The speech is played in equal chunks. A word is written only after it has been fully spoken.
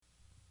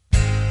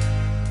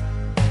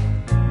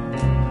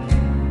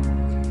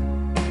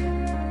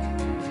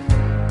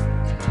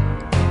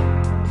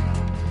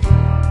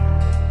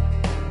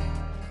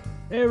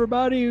Hey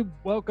everybody,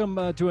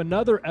 welcome to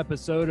another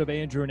episode of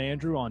Andrew and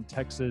Andrew on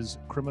Texas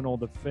Criminal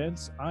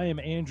Defense. I am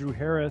Andrew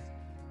Harris,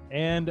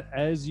 and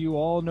as you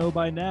all know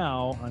by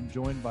now, I'm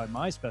joined by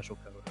my special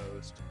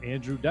co-host,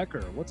 Andrew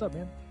Decker. What's up,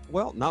 man?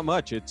 Well, not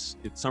much. It's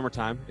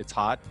summertime. It's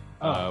hot.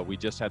 We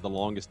just had the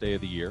longest day of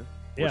the year.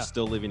 We're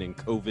still living in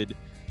COVID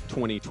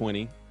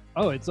 2020.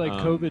 Oh, it's like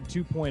COVID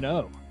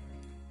 2.0.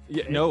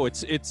 Yeah, no,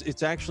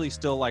 it's actually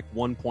still like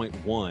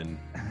 1.1.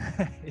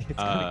 It's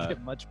gonna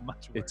get much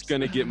worse. It's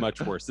gonna get much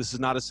worse. This is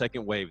not a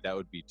second wave. That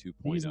would be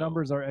 2.0. These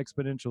numbers are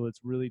exponential. It's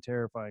really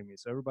terrifying me.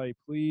 So everybody,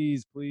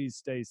 please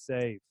stay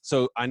safe.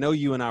 So I know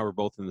you and I were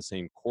both in the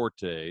same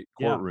courtroom,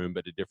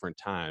 but at different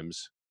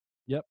times.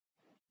 Yep,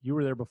 you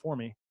were there before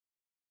me.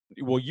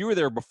 Well, you were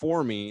there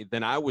before me,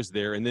 then I was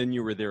there, and then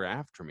you were there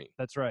after me.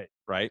 That's right.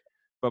 Right?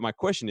 But my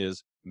question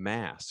is,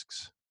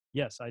 masks.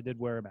 Yes, I did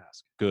wear a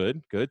mask.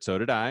 Good. So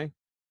did I.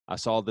 I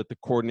saw that the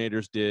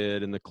coordinators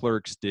did, and the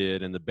clerks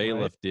did, and the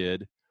bailiff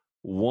did.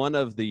 One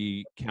of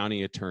the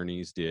county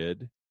attorneys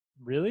did.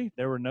 Really?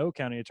 There were no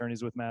county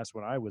attorneys with masks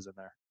when I was in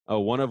there. Oh,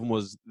 one of them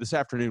was this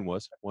afternoon. One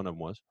of them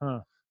was.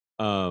 Huh.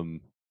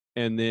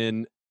 And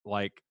then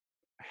like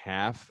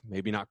half,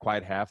 maybe not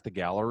quite half, the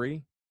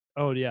gallery.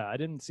 Oh yeah, I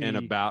didn't see. And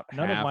about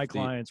none of my the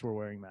clients were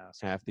wearing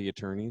masks. Half the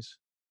attorneys.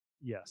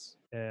 Yes,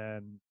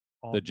 and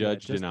the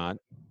judge did not.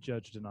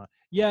 Judge did not.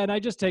 Yeah, and I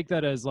just take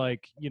that as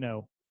like,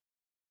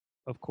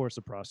 of course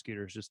the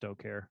prosecutors just don't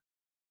care.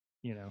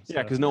 Yeah,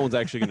 because no one's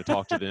actually going to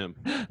talk to them.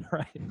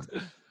 Right.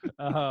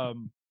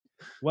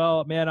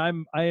 Well, man,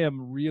 I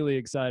am really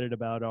excited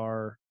about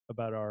our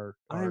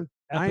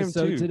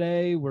episode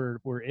today.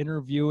 We're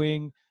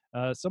interviewing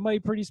somebody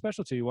pretty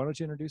special to you. Why don't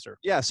you introduce her?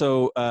 Yeah,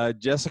 so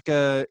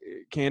Jessica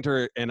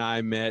Cantor and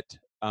I met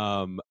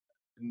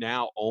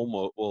now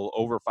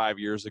over 5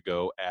 years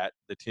ago at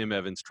the Tim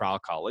Evans Trial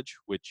College,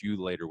 which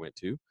you later went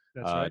to.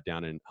 That's right.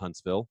 Down in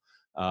Huntsville.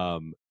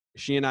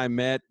 She and I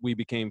met. We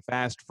became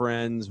fast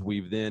friends.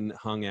 We've then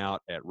hung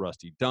out at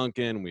Rusty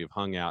Duncan. We've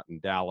hung out in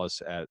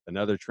Dallas at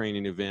another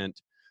training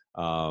event.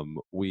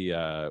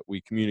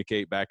 We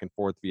communicate back and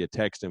forth via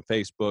text and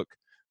Facebook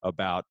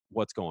about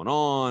what's going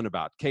on,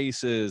 about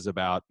cases,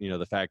 about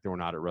the fact that we're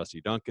not at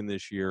Rusty Duncan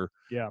this year.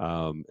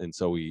 Yeah. And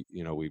so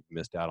we've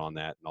missed out on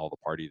that and all the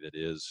party that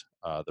is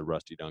the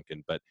Rusty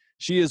Duncan. But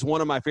she is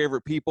one of my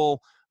favorite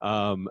people.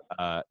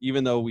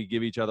 Even though we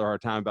give each other a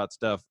hard time about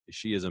stuff,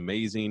 she is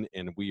amazing,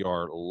 and we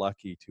are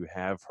lucky to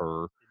have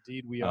her.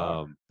 Indeed, we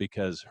are.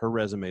 Because her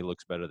resume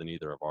looks better than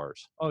either of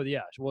ours. Oh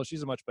yeah, well,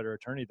 she's a much better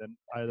attorney than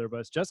either of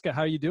us. Jessica,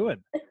 how are you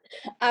doing?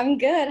 I'm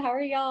good. How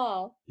are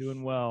y'all?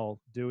 Doing well.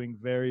 Doing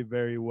very,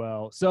 very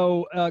well.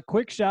 So,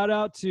 quick shout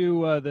out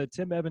to the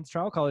Tim Evans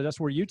Trial College. That's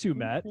where you two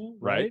met,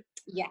 right?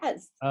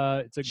 Yes.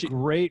 It's a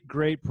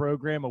great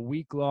program. A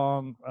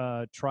week-long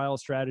trial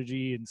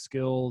strategy and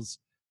skills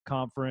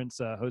conference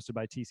hosted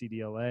by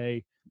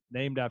TCDLA,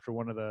 named after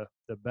one of the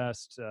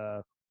best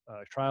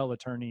trial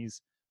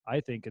attorneys, I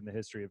think, in the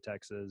history of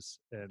Texas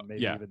and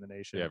maybe even the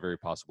nation. Yeah, very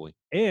possibly.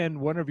 And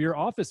one of your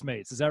office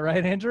mates. Is that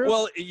right, Andrew?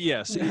 Well,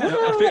 yes.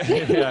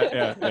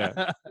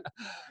 Yeah.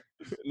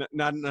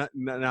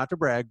 Not to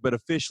brag, but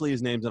officially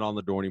his name's not on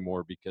the door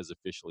anymore because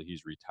officially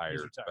he's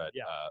retired.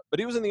 But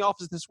he was in the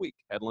office this week.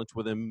 Had lunch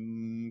with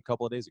him a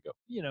couple of days ago.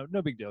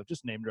 No big deal.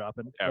 Just name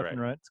dropping. Yeah,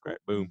 right. Cool. Right.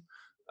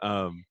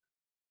 Boom.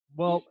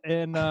 Well,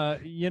 and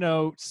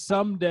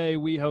someday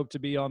we hope to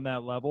be on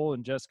that level.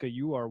 And Jessica,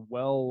 you are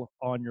well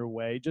on your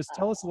way. Just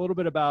tell us a little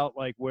bit about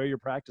like where you're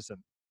practicing.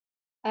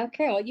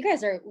 Okay, well, you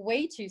guys are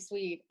way too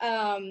sweet.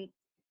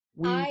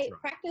 I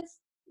practice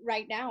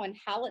right now in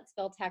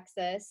Hallettsville,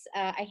 Texas.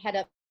 I head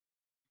up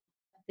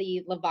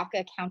the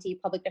Lavaca County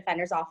Public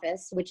Defender's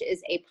Office, which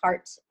is a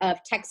part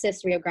of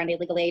Texas Rio Grande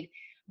Legal Aid.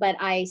 But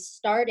I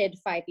started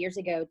 5 years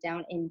ago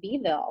down in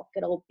Beeville,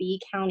 good old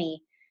B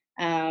County.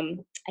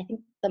 I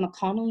think the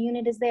McConnell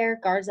unit is there,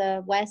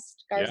 Garza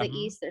West, Garza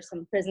East. There's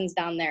some prisons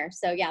down there.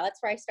 So yeah, that's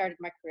where I started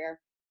my career.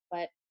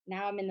 But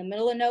now I'm in the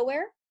middle of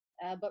nowhere,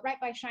 but right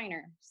by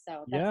Shiner.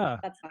 So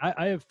that's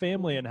I have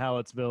family in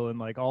Hallettsville and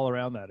like all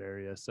around that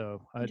area.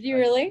 So do you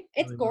really?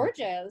 It's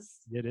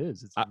gorgeous. It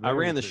is. I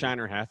ran the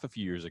Shiner half a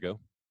few years ago.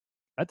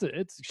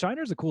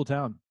 Shiner's a cool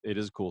town. It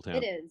is a cool town.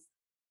 It is.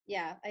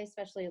 Yeah, I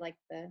especially like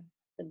the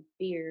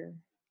beer.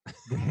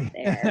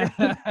 There.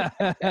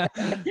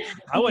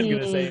 I wasn't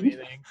gonna say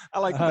anything. I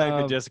like the fact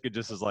that Jessica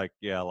just is like,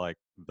 yeah, like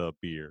the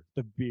beer.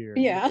 The beer.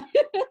 Yeah.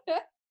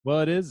 Well,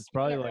 it is. It's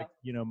probably like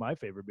my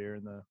favorite beer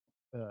in the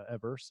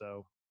ever.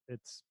 So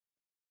it's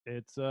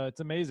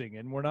amazing,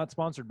 and we're not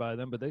sponsored by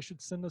them, but they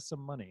should send us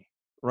some money.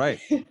 Right.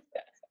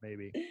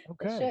 Maybe.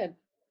 Okay. They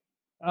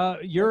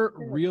should. You're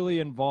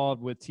really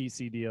involved with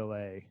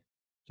TCDLA.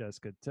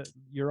 Jessica,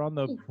 you're on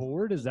the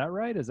board, is that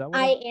right? Is that what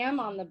I am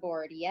on the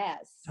board?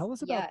 Yes. Tell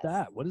us about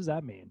that. What does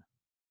that mean?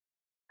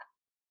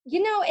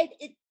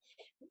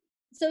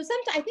 So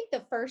sometimes I think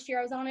the first year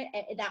I was on it,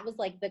 that was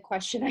like the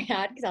question I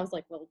had, because I was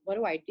like, well, what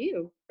do I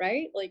do?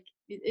 Right? Like,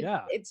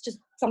 it's just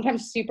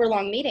sometimes super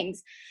long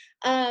meetings.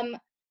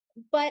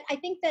 But I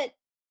think that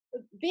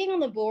being on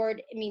the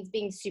board, it means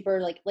being super,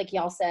 like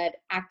y'all said,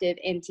 active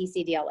in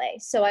TCDLA.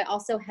 So I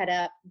also head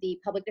up the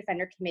Public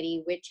Defender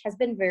Committee, which has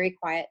been very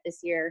quiet this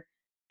year.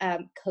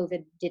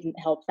 COVID didn't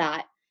help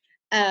that,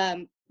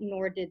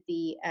 nor did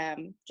the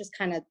just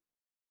kind of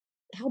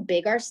how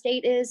big our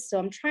state is. So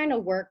I'm trying to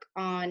work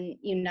on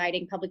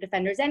uniting public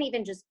defenders and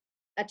even just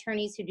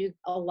attorneys who do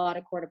a lot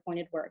of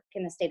court-appointed work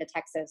in the state of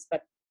Texas.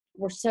 But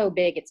we're so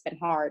big, it's been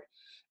hard.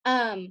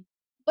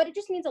 But it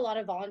just means a lot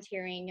of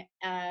volunteering,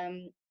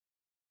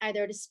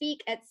 either to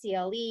speak at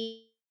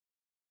CLEs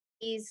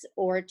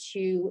or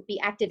to be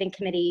active in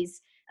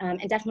committees, and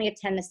definitely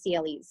attend the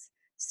CLEs.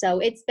 So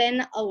it's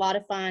been a lot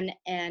of fun,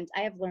 and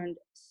I have learned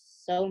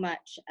so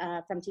much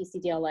from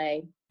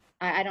TCDLA.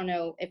 I don't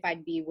know if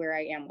I'd be where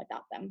I am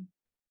without them.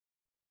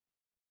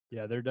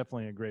 Yeah, they're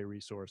definitely a great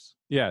resource.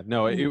 Yeah,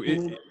 no.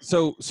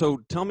 So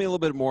tell me a little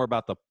bit more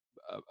about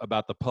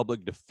the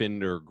public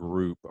defender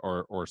group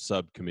or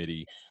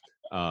subcommittee,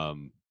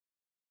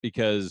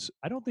 because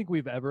I don't think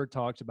we've ever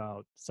talked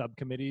about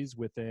subcommittees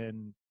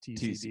within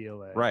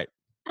TCDLA. Right.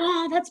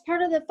 Oh, that's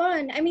part of the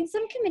fun. I mean,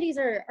 some committees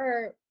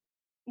are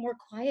more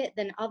quiet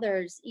than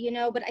others,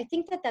 but I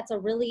think that that's a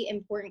really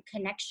important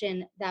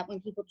connection, that when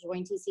people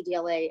join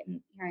TCDLA,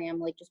 and here I am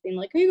like just being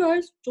like, hey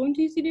guys, join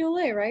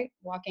TCDLA, right?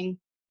 Walking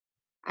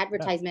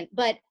advertisement.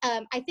 Yeah.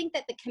 But I think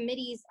that the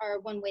committees are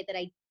one way that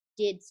I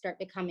did start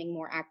becoming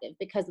more active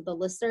because of the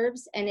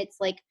listservs, and it's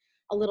like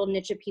a little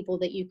niche of people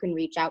that you can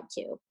reach out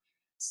to.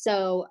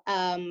 So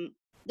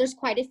there's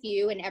quite a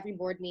few, and every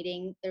board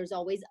meeting, there's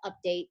always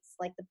updates,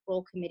 like the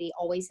parole committee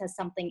always has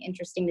something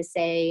interesting to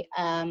say,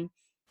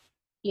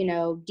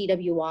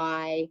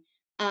 DWI.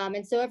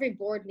 And so every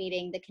board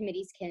meeting, the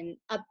committees can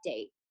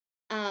update.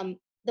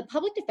 The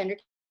public defender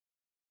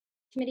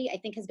committee, I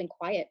think, has been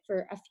quiet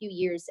for a few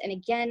years. And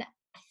again,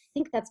 I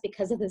think that's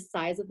because of the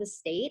size of the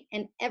state,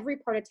 and every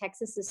part of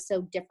Texas is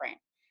so different.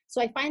 So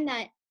I find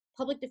that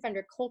public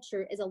defender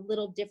culture is a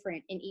little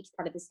different in each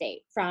part of the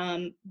state,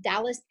 from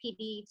Dallas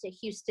PD to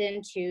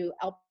Houston to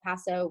El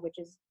Paso, which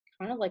is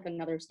kind of like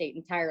another state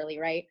entirely,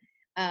 right?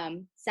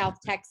 South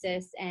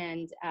Texas,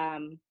 and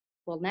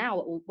now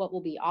what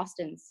will be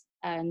Austin's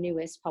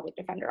newest public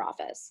defender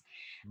office.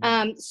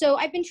 So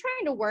I've been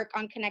trying to work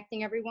on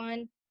connecting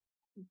everyone,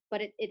 but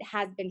it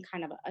has been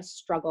kind of a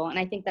struggle. And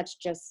I think that's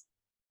just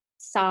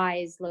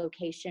size,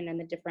 location, and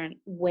the different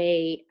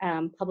way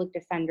public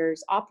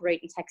defenders operate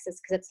in Texas,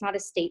 because it's not a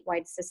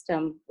statewide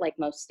system like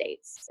most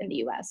states in the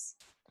U.S.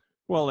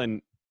 Well,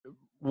 and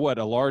what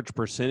a large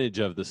percentage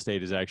of the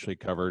state is actually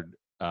covered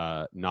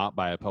not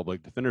by a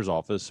public defender's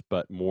office,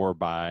 but more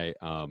by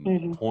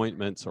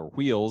appointments or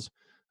wheels.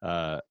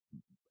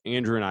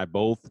 Andrew and I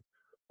both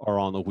are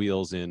on the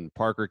wheels in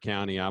Parker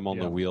County. I'm on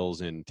the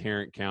wheels in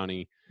Tarrant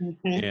County.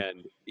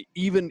 And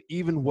even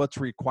what's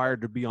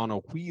required to be on a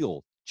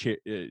wheel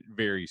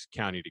varies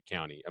county to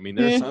county. I mean,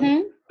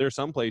 there's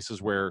some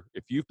places where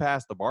if you've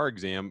passed the bar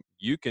exam,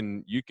 you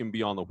can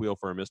be on the wheel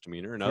for a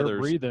misdemeanor, and others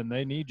breathing,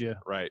 they need you.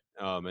 Right.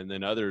 And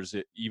then others,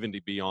 even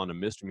to be on a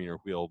misdemeanor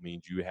wheel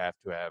means you have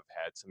to have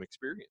had some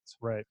experience.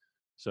 Right.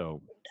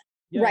 So.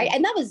 Yeah. Right.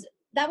 And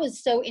that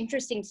was so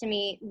interesting to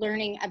me,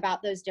 learning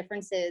about those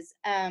differences,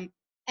 and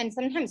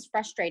sometimes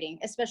frustrating,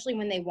 especially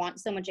when they want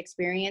so much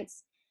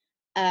experience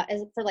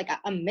for like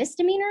a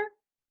misdemeanor.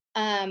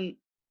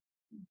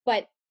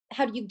 But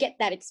how do you get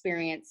that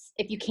experience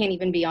if you can't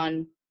even be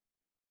on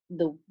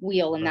the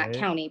wheel in that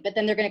county? But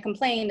then they're going to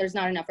complain there's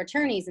not enough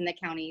attorneys in the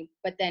county,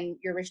 but then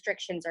your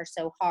restrictions are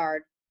so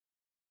hard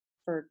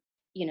for,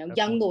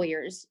 young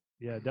lawyers.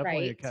 Yeah,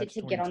 definitely. Right,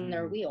 to get on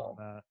their wheel.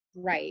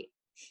 Right.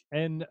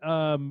 And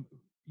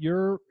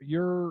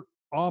your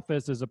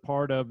office is a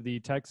part of the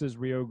Texas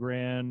Rio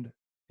Grande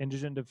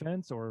Indigent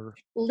Defense or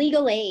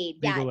Legal Aid.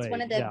 It's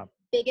one of the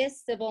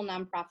biggest civil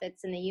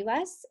nonprofits in the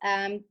U.S.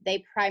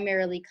 They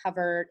primarily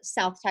cover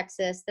South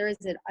Texas. There is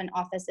an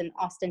office in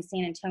Austin,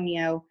 San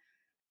Antonio,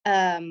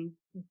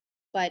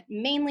 but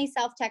mainly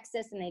South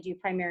Texas, and they do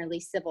primarily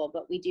civil.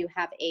 But we do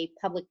have a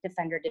public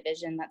defender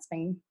division that's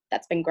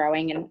been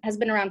growing and has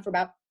been around for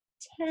about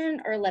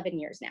 10 or 11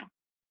 years now.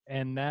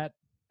 And that,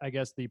 I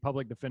guess, the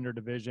public defender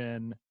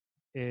division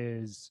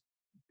is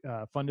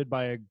funded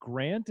by a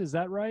grant. Is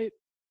that right?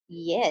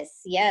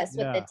 Yes,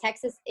 with the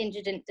Texas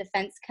Indigent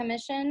Defense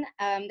Commission.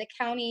 The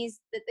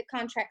counties, the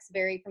contracts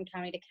vary from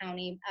county to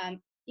county.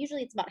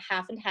 Usually it's about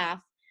half and half,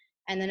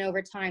 and then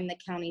over time the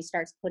county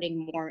starts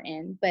putting more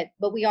in. But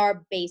we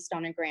are based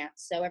on a grant,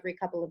 so every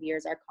couple of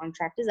years our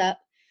contract is up.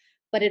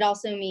 But it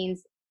also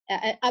means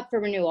up for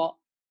renewal.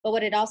 But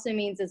what it also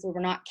means is we're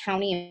not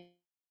county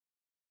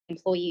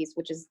employees,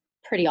 which is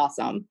pretty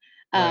awesome.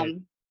 Right.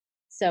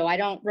 So I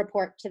don't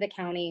report to the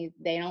county;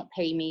 they don't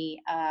pay me.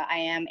 I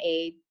am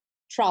a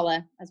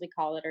TRALA, as we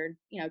call it, or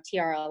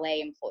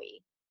TRLA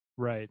employee.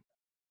 Right.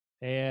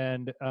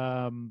 And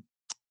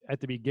at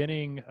the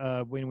beginning,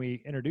 when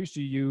we introduced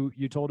you,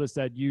 you told us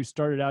that you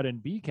started out in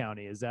B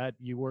County. Is that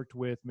you worked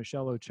with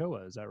Michelle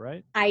Ochoa? Is that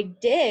right? I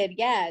did.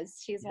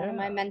 Yes, she's one of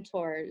my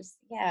mentors.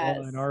 Yes.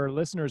 Well, and our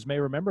listeners may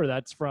remember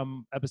that's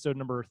from episode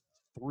number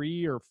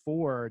 3 or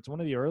 4. It's one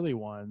of the early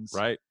ones.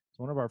 Right. It's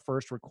one of our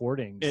first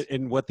recordings.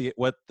 And what the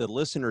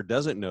listener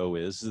doesn't know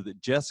is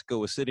that Jessica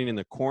was sitting in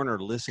the corner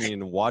listening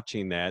and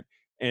watching that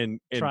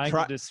and trying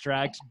to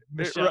distract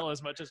Michelle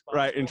as much as possible.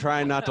 Right, and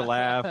trying not to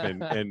laugh,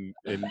 and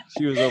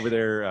she was over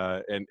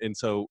there, and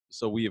so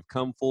we have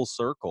come full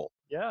circle.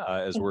 Yeah,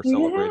 as we're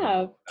celebrating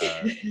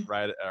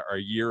our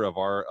year of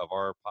our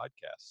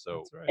podcast.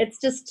 So right. It's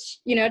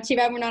just too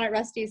bad we're not at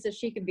Rusty, so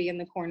she could be in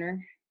the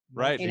corner,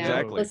 right?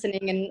 Exactly,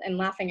 listening and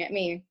laughing at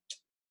me.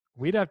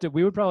 We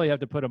would probably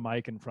have to put a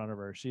mic in front of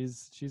her.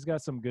 She's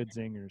got some good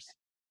zingers.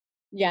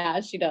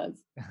 Yeah, she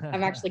does.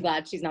 I'm actually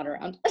glad she's not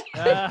around.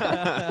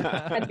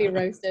 I'd be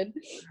roasted.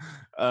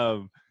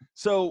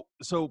 So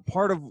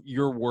part of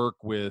your work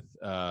with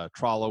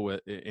Trala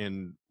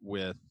and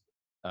with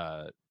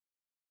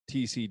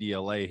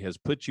TCDLA has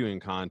put you in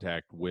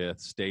contact with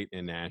state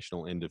and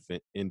national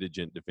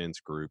indigent defense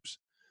groups.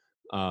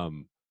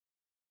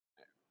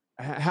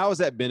 How has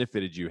that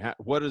benefited you?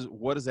 What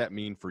does that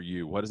mean for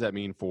you? What does that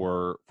mean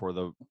for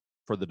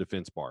the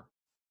defense bar?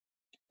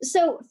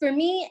 So for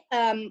me,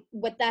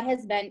 what that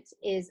has meant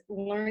is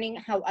learning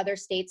how other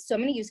states, so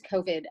I'm going to use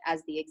COVID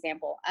as the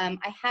example. I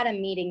had a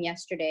meeting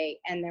yesterday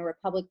and there were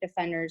public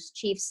defenders,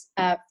 chiefs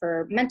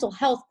for mental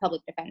health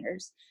public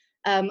defenders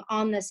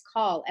on this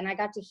call. And I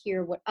got to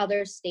hear what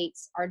other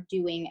states are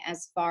doing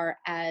as far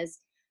as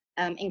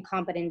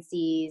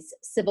incompetencies,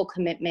 civil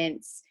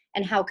commitments,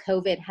 and how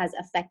COVID has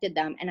affected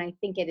them. And I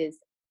think it is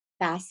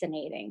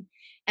fascinating.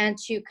 And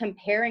to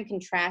compare and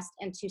contrast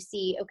and to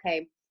see,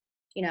 okay,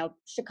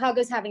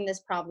 Chicago's having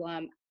this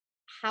problem.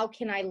 How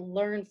can I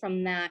learn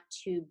from that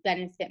to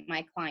benefit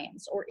my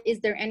clients? Or is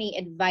there any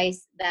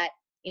advice that,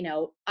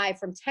 I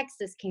from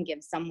Texas can give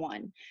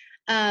someone?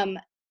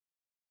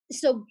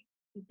 So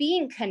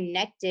being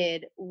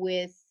connected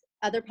with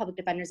other public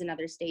defenders in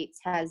other states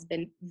has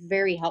been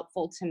very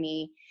helpful to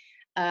me.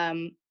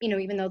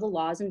 Even though the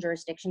laws and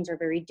jurisdictions are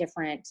very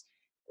different,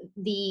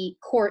 the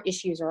core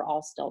issues are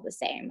all still the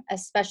same,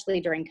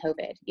 especially during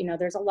COVID.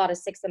 There's a lot of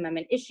Sixth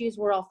Amendment issues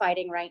we're all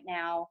fighting right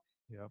now.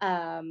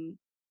 Yep.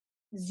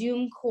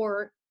 Zoom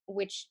court,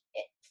 which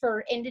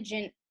for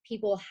indigent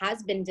people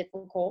has been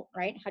difficult,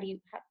 right? How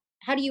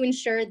do you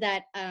ensure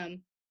that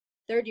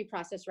their due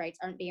process rights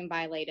aren't being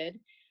violated?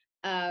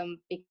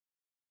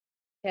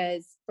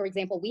 Because, for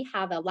example, we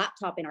have a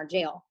laptop in our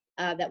jail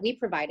that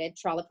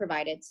Trala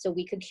provided, so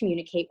we could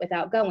communicate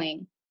without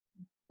going.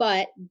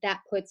 But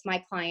that puts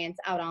my clients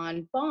out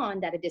on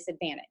bond at a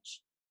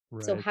disadvantage.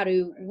 Right. So how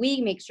do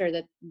we make sure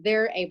that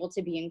they're able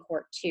to be in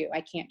court too? I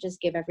can't just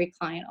give every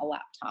client a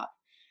laptop.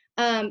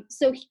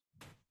 So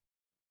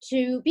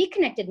to be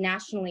connected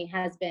nationally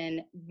has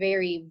been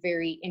very,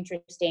 very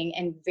interesting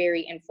and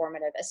very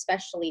informative,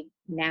 especially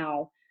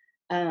now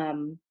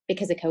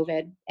because of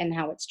COVID and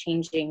how it's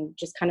changing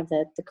just kind of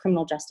the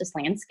criminal justice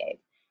landscape.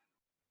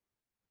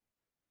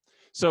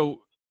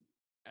 So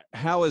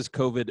how has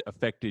COVID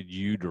affected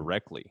you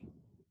directly?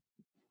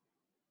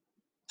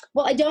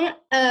 Well, I don't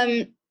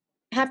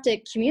have to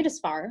commute as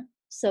far.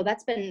 So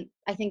that's been,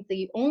 I think,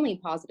 the only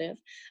positive.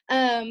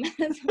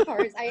 As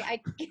far as I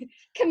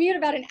commute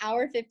about an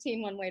hour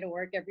 15 one way to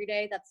work every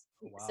day. That's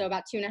so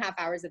about 2.5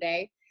 hours a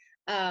day.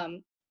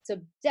 So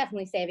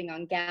definitely saving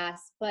on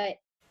gas. But,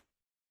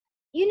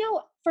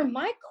 for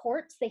my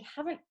courts, they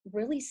haven't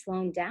really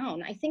slowed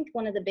down. I think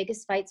one of the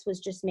biggest fights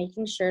was just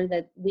making sure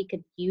that we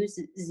could use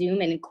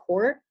Zoom in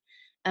court.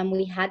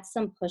 We had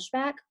some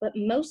pushback, but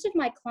most of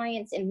my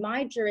clients in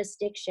my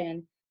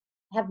jurisdiction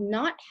have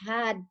not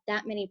had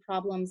that many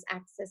problems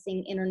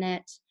accessing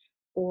internet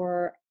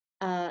or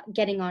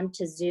getting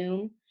onto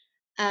Zoom.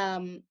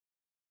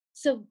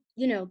 So,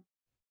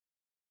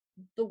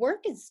 the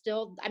work is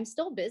I'm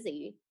still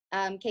busy.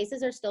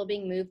 Cases are still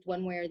being moved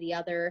one way or the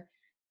other.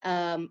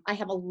 I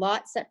have a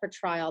lot set for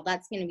trial.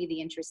 That's going to be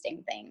the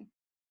interesting thing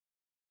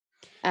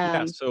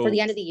for the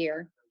end of the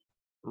year.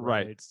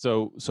 Right.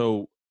 So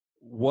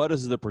what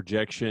is the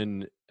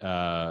projection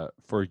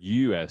for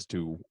you as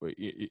to,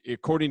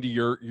 according to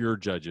your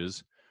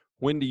judges,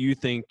 when do you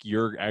think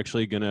you're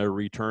actually going to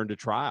return to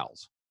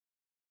trials?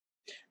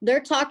 They're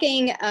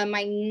talking,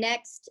 my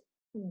next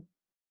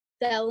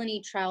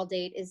felony trial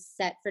date is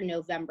set for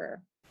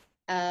November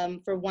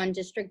for one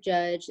district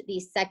judge. The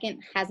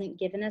second hasn't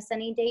given us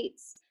any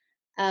dates,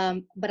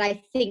 but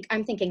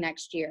I'm thinking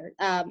next year.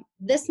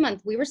 This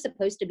month we were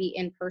supposed to be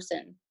in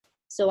person.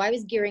 So I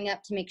was gearing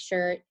up to make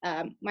sure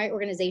my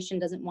organization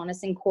doesn't want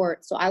us in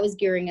court. So I was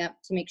gearing up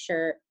to make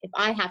sure if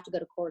I have to go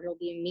to court, it'll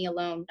be me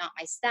alone, not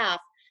my staff.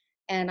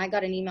 And I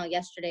got an email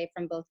yesterday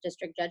from both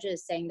district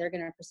judges saying they're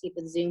going to proceed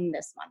with Zoom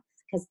this month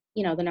because,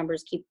 the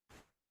numbers keep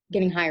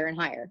getting higher and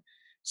higher.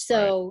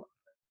 So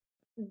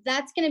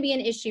that's going to be an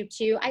issue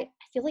too. I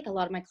feel like a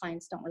lot of my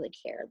clients don't really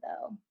care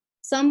though.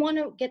 Some want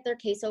to get their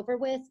case over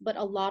with, but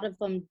a lot of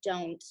them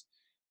don't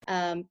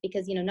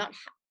because,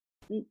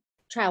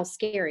 trial's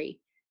scary.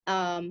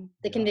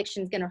 The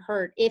conviction is going to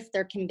hurt if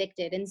they're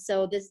convicted. And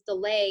so this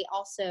delay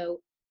also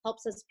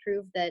helps us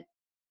prove that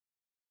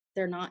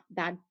they're not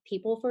bad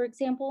people, for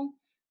example.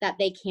 that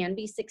they can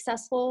be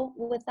successful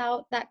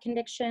without that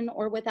conviction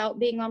or without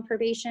being on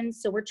probation.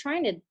 So we're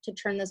trying to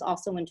turn this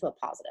also into a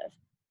positive.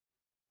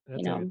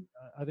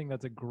 I think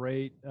that's a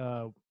great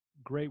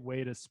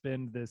way to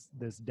spend this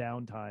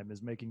downtime,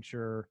 is making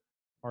sure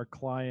our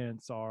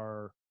clients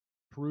are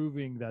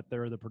proving that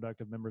they're the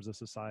productive members of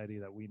society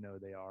that we know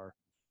they are,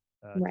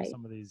 to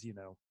some of these,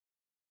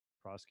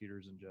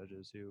 prosecutors and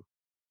judges who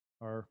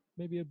are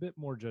maybe a bit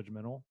more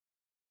judgmental.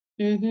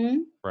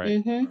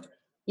 Right.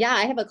 Yeah,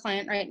 I have a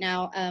client right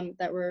now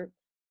that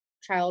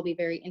trial will be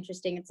very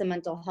interesting. It's a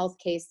mental health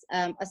case,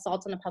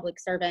 assault on a public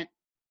servant.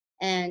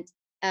 And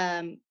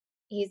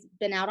he's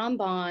been out on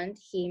bond.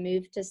 He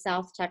moved to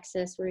South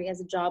Texas where he has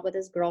a job with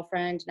his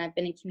girlfriend, and I've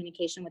been in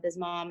communication with his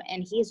mom,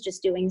 and he's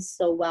just doing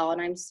so well,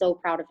 and I'm so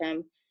proud of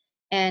him.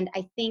 And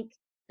I think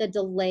the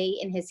delay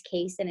in his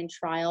case and in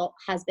trial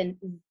has been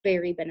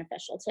very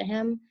beneficial to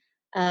him,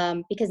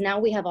 because now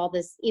we have all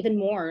this even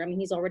more. I mean,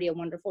 he's already a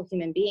wonderful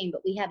human being,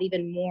 but we have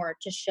even more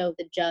to show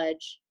the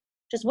judge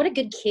just what a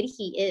good kid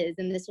he is.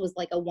 And this was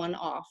like a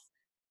one-off,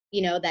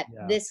 that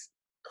this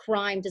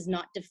crime does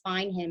not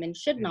define him and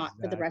should not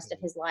for the rest of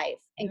his life.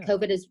 And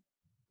COVID has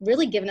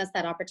really given us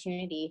that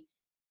opportunity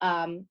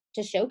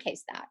to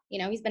showcase that.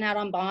 He's been out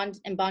on bond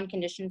and bond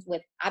conditions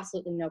with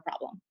absolutely no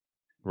problem.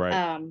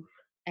 Right.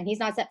 And he's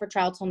not set for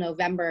trial till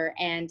November.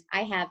 And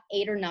I have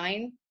 8 or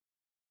 9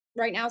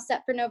 right now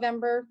set for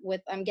November,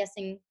 with, I'm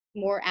guessing,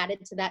 more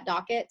added to that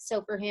docket.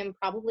 So for him,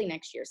 probably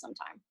next year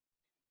sometime.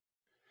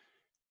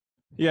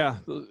 Yeah,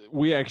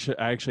 I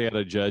actually had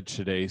a judge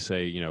today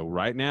say,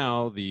 right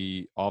now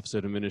the Office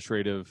of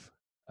Administrative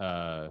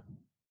AOC,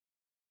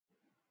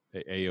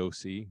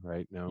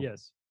 right? No.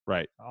 Yes.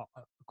 Right.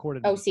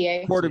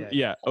 OCA.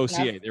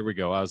 OCA. There we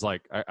go. I was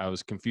like, I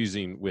was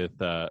confusing with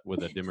a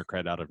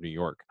Democrat out of New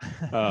York.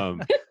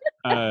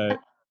 That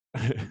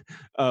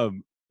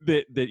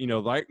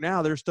right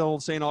now they're still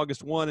saying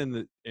August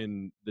 1,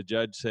 and the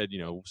judge said,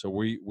 so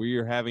we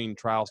are having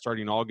trial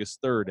starting August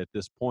 3rd at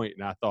this point,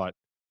 and I thought,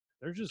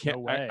 there's just no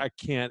way. I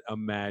can't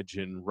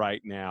imagine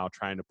right now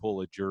trying to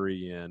pull a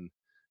jury in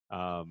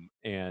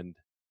and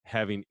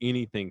having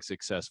anything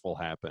successful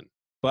happen.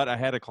 But I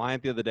had a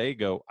client the other day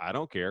go, I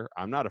don't care.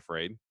 I'm not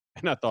afraid.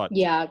 And I thought,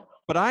 yeah,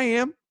 but I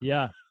am.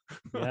 Yeah.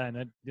 Yeah.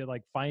 And you're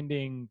like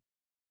finding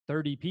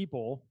 30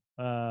 people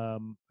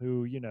who,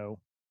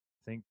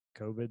 think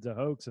COVID's a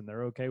hoax and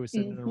they're okay with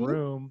sitting in a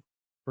room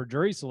for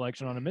jury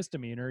selection on a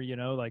misdemeanor,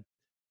 like,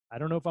 I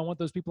don't know if I want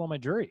those people on my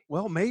jury.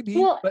 Well, maybe.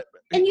 Well, but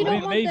and you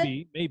don't want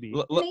maybe.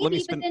 Let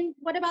me but then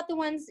what about the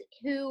ones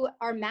who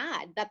are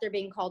mad that they're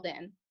being called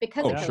in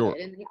because of COVID? Sure.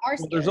 And they are scared?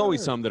 Well, there's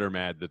always some that are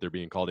mad that they're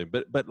being called in.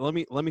 But let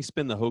me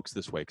spin the hoax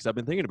this way, because I've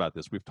been thinking about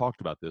this. We've talked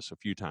about this a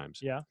few times.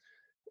 Yeah.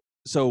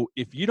 So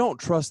if you don't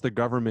trust the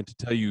government to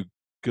tell you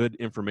good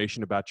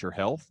information about your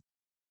health,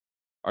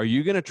 are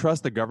you going to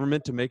trust the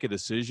government to make a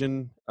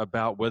decision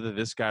about whether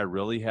this guy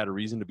really had a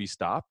reason to be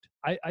stopped?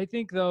 I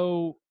think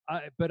though.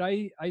 I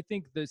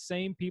think the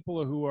same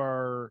people who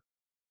are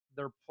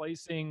they're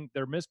placing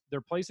their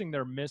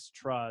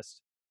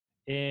mistrust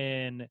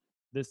in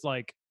this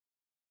like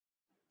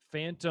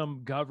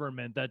phantom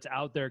government that's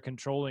out there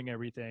controlling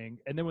everything,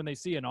 and then when they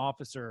see an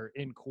officer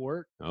in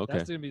court,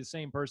 that's gonna be the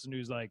same person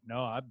who's like,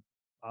 no,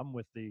 I'm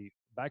with the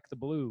back the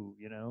blue,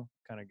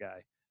 kind of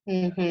guy.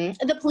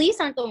 The police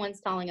aren't the ones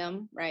telling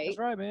them, right? That's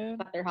right, man.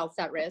 That their health's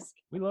at risk.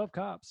 We love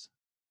cops.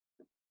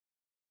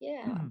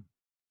 Yeah.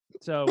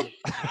 So,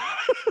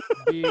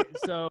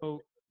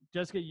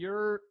 Jessica,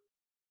 you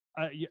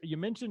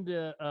mentioned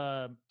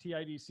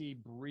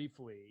TIDC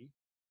briefly.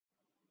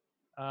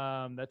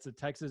 That's the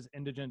Texas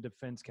Indigent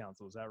Defense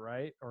Council. Is that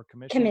right? Or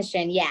commission?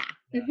 Commission, yeah.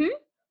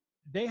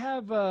 They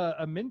have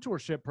a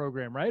mentorship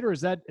program, right? Or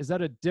is that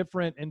a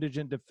different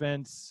indigent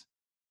defense?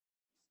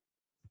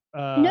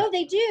 No,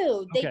 they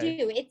do. They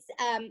do. It's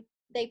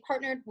they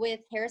partnered with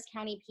Harris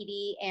County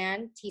PD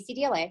and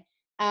TCDLA,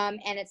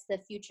 and it's the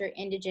Future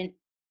Indigent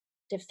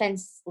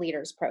Defense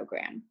Leaders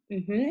Program.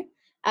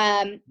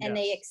 And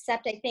they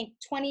accept, I think,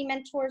 20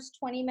 mentors,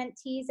 20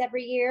 mentees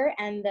every year,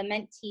 and the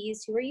mentees,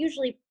 who are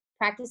usually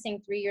practicing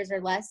 3 years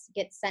or less,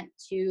 get sent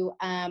to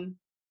I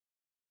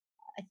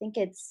think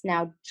it's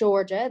now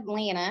Georgia,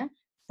 Atlanta,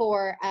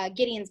 for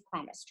Gideon's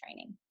Promise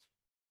training.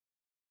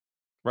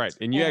 Right.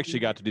 And you actually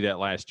got to do that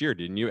last year,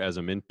 didn't you, as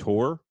a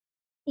mentor?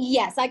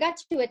 Yes, I got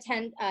to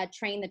attend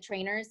Train the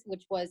Trainers,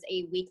 which was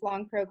a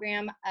week-long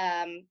program.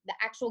 The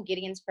actual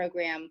Gideon's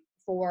program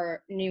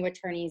for new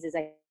attorneys is,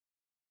 I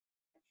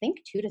think,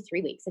 2 to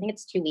 3 weeks. I think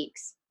it's 2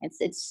 weeks.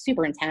 It's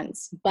super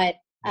intense. But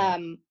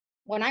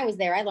when I was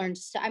there, I learned,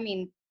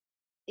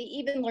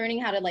 even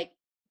learning how to like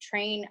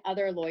train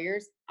other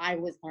lawyers, I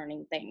was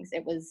learning things.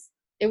 It was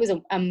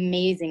an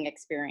amazing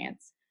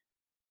experience.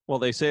 Well,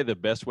 they say the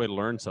best way to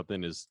learn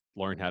something is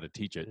learn how to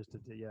teach it.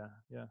 Yeah.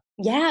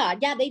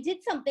 They did,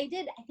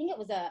 I think it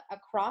was a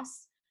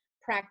cross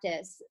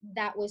practice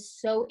that was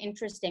so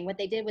interesting. What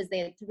they did was they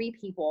had 3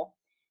 people,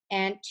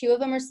 and 2 of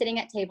them are sitting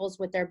at tables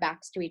with their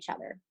backs to each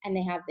other, and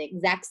they have the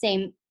exact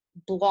same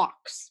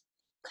blocks,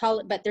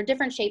 but they're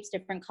different shapes,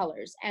 different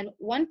colors. And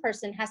one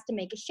person has to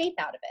make a shape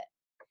out of it.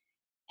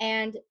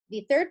 And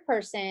the third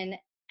person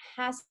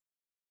has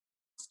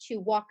to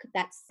walk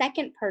that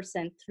second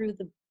person through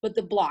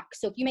the block.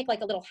 So if you make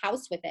like a little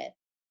house with it,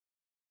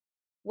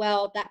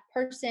 well, that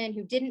person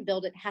who didn't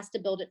build it has to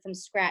build it from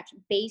scratch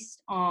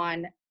based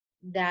on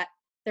that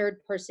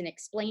third person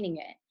explaining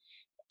it.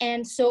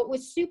 And so it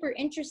was super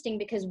interesting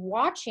because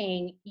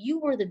watching, you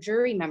were the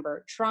jury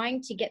member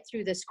trying to get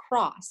through this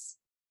cross.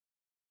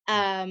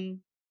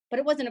 But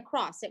it wasn't a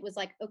cross. It was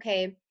like,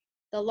 okay,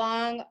 the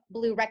long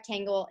blue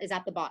rectangle is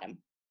at the bottom.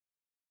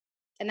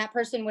 And that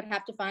person would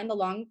have to find the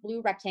long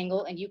blue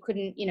rectangle, and you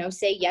couldn't,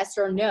 say yes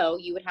or no.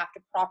 You would have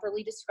to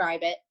properly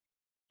describe it.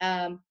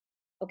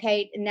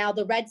 Okay, now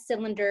the red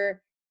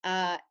cylinder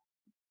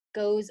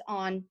goes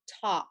on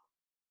top.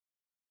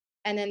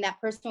 And then that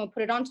person would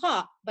put it on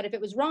top. But if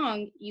it was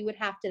wrong, you would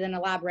have to then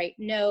elaborate,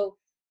 no,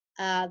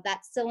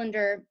 that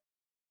cylinder,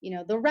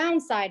 the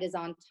round side is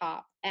on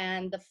top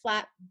and the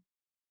flat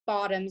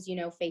bottoms,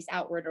 face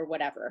outward or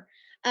whatever.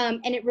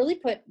 And it really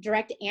put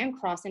direct and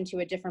cross into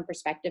a different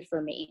perspective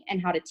for me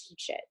and how to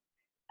teach it.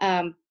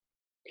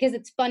 Because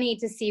it's funny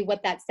to see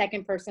what that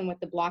second person with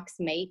the blocks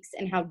makes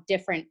and how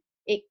different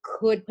it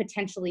could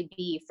potentially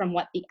be from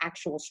what the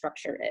actual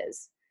structure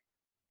is.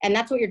 And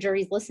that's what your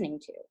jury's listening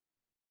to.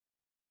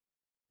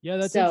 Yeah,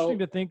 that's interesting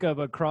to think of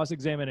a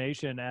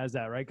cross-examination as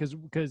that, right?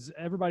 Because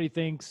everybody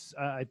thinks,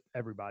 I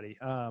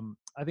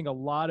think a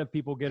lot of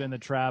people get in the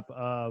trap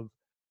of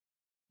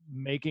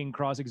making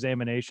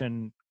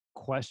cross-examination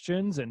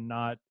questions and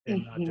not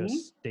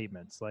just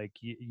statements. Like,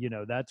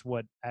 that's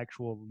what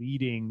actual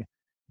leading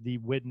the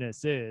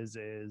witness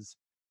is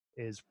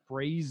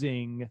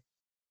phrasing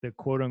the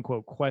quote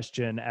unquote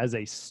question as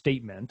a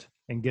statement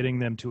and getting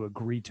them to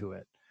agree to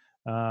it.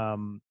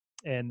 And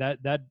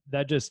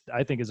that just,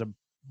 I think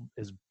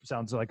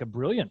sounds like a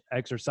brilliant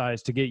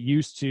exercise to get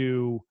used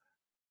to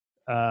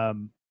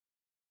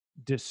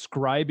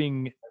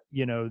describing,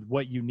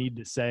 what you need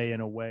to say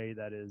in a way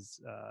that is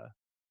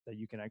that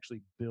you can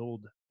actually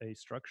build a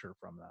structure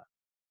from that.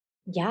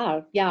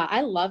 Yeah,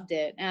 I loved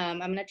it. I'm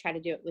gonna try to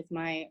do it with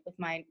my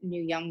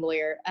new young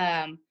lawyer.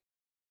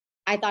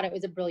 I thought it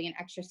was a brilliant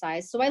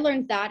exercise. So I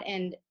learned that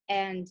and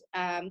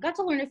got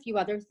to learn a few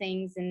other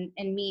things and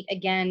meet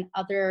again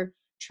other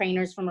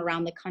trainers from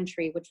around the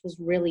country, which was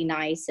really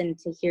nice, and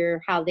to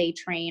hear how they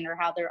train or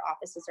how their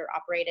offices are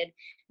operated.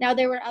 Now,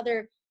 there were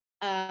other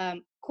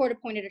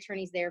court-appointed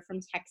attorneys there from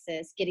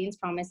Texas. Gideon's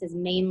Promise is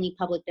mainly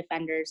public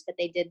defenders, but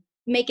they did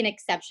make an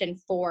exception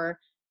for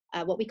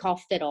what we call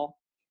fiddle.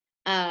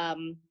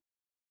 And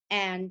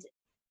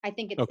I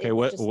think it's okay.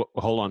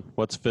 Hold on.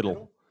 What's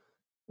fiddle?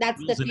 That's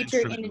the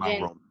future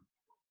indigent.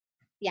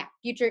 Yeah,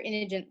 future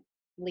indigent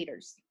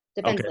leaders,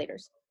 defense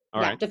leaders.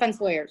 All right. Defense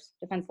lawyers,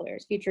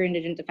 future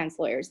indigent defense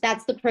lawyers.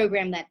 That's the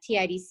program that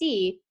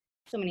TIDC,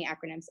 so many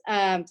acronyms,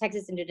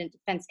 Texas Indigent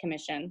Defense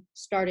Commission,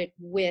 started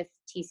with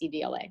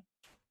TCDLA.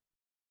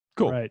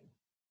 Cool. Right.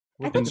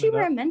 I thought you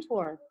were a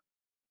mentor.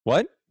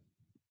 What?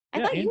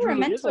 I thought you were a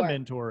mentor. Is a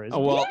mentor, isn't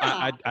well,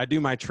 yeah. I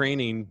do my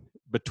training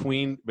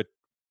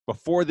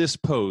before this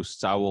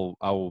posts. I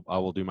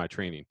will do my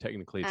training.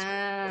 Technically, it's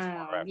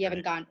you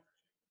haven't gone.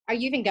 Are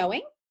you even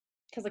going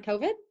because of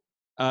COVID?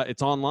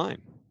 It's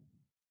online.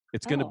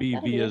 It's going to be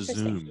via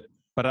Zoom,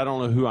 but I don't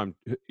know who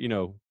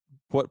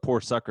what poor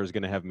sucker is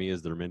going to have me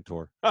as their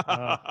mentor.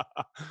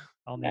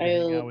 I'll need to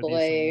hang out with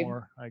you some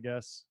more, I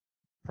guess.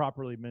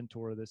 Properly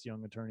mentor this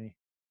young attorney.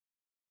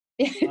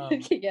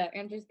 Yeah,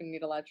 Andrew's going to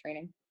need a lot of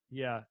training.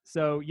 Yeah.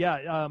 So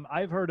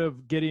I've heard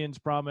of Gideon's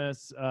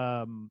Promise.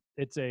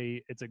 It's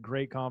a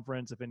great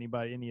conference. If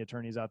any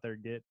attorneys out there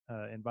get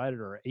invited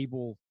or are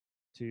able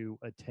to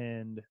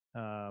attend,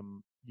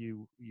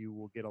 you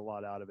will get a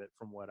lot out of it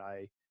from what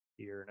I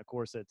hear. And of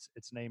course, it's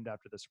named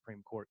after the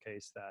Supreme Court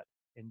case that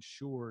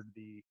ensured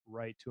the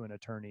right to an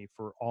attorney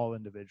for all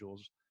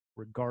individuals,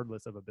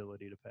 regardless of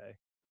ability to pay.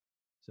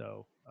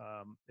 So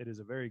it is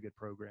a very good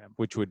program.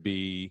 Which would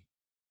be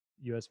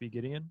US v.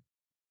 Gideon?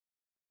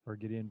 Or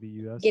Gideon v.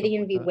 US?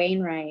 Gideon v.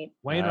 Wainwright.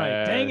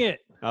 Dang it!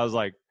 I was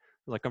like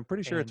I'm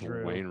pretty sure it's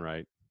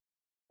Wainwright.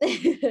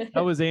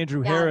 That was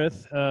Andrew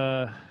Harris.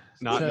 Not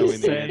knowing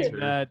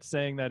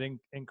saying that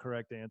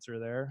incorrect answer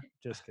there.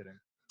 Just kidding.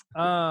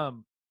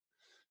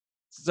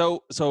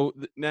 So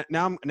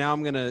now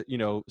I'm gonna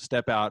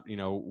step out.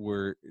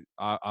 We're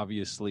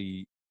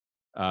obviously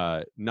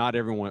not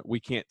everyone.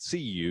 We can't see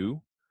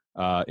you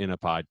in a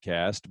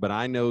podcast, but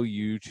I know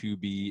you to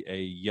be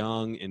a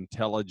young,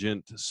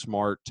 intelligent,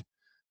 smart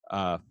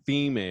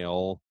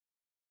female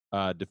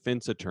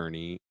defense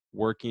attorney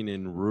working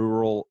in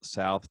rural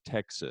South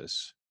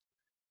Texas.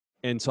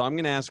 And so I'm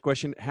going to ask a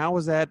question. How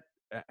is that?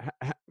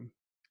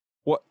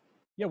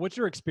 What's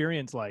your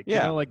experience like?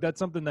 Yeah. Like that's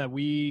something that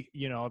we,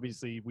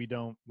 obviously we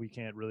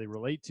can't really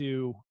relate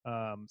to.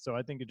 So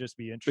I think it'd just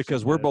be interesting.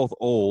 Because we're both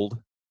old,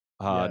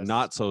 yes,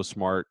 not so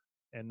smart.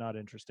 And not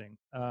interesting.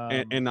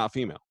 And not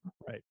female.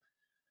 Right.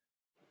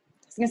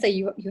 I was going to say,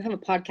 you have a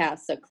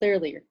podcast, so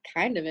clearly you're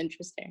kind of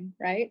interesting,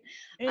 right?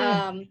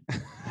 That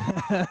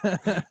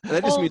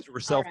just means we're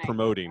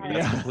self-promoting. Right.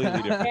 That's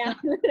completely different.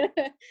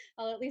 Yeah.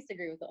 I'll at least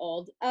agree with the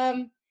old.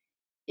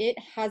 It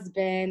has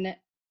been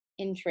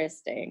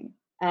interesting.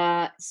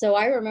 So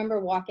I remember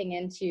walking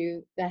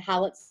into the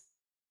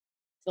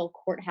Hallettsville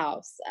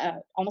courthouse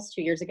almost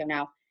 2 years ago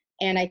now,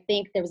 and I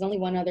think there was only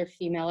one other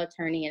female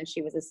attorney, and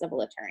she was a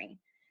civil attorney.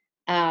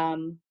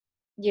 Um,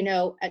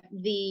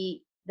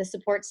 the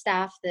support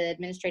staff, the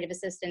administrative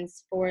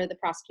assistants for the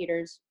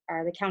prosecutors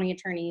are the county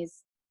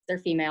attorneys. They're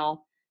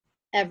female.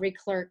 Every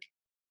clerk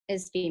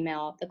is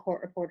female. The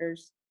court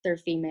reporters, they're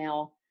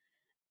female.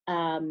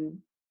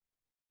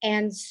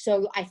 And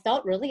so I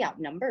felt really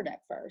outnumbered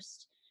at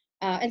first,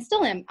 and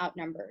still am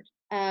outnumbered.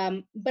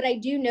 But I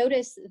do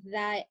notice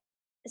that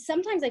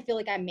sometimes I feel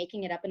like I'm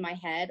making it up in my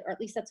head, or at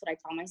least that's what I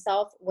tell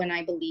myself when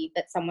I believe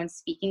that someone's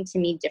speaking to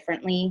me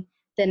differently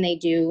than they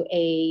do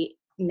a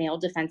male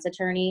defense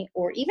attorney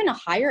or even a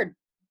hired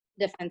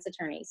defense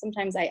attorney.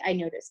 Sometimes I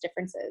notice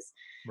differences.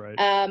 Right.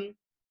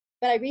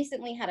 But I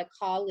recently had a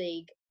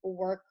colleague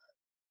work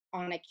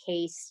on a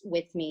case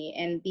with me,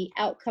 and the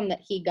outcome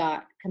that he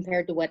got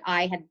compared to what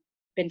I had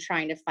been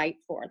trying to fight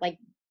for, like,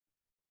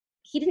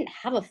 he didn't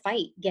have a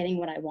fight getting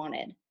what I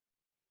wanted.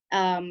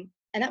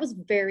 And that was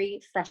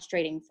very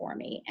frustrating for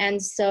me.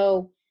 And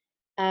so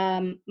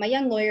my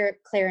young lawyer,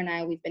 Claire, and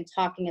I, we've been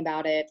talking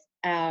about it.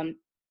 We're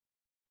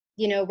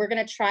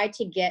going to try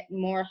to get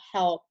more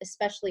help,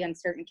 especially on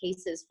certain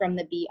cases, from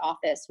the B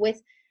office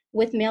with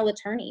male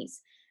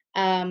attorneys,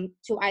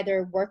 to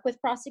either work with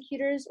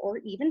prosecutors or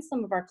even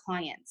some of our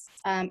clients.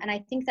 And I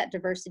think that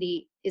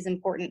diversity is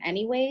important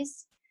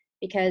anyways,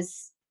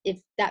 because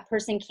if that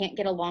person can't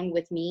get along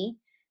with me,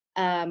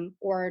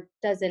 or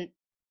doesn't,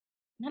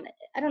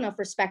 I don't know if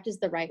respect is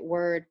the right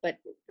word, but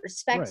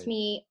respects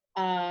me,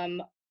 or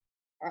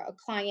a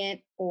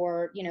client,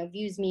 or,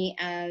 views me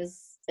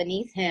as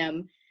beneath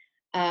him,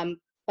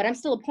 but I'm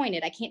still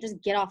appointed. I can't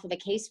just get off of a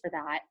case for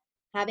that.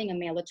 Having a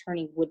male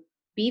attorney would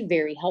be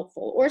very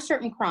helpful. Or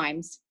certain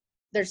crimes.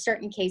 There's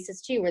certain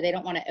cases too where they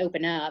don't want to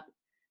open up,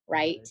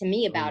 right, to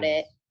me about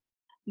it,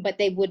 but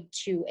they would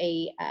to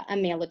a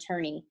male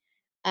attorney,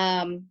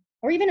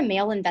 or even a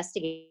male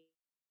investigator.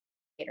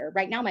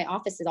 Right now, my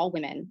office is all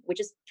women, which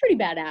is pretty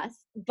badass.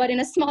 But in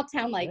a small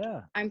town like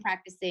I'm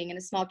practicing, in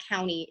a small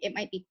county, it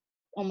might be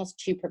almost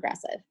too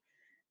progressive.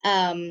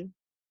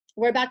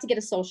 We're about to get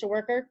a social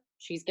worker.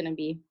 She's going to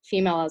be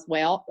female as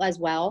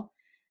well.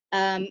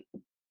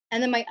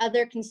 And then my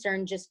other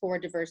concern, just for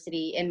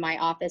diversity in my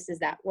office, is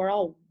that we're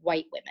all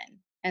white women.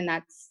 And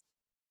that's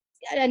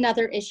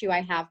another issue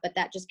I have, but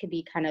that just could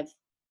be kind of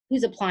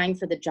who's applying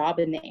for the job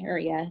in the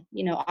area.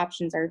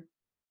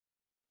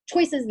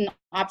 Choices and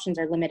options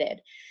are limited.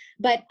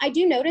 But I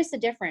do notice a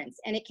difference,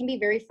 and it can be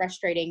very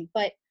frustrating.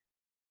 But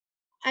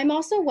I'm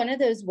also one of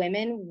those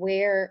women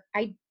where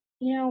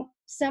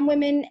some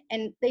women,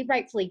 and they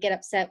rightfully get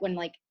upset when,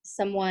 like,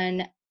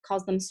 someone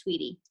calls them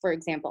sweetie, for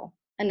example,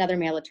 another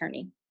male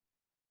attorney.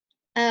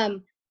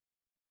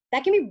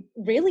 That can be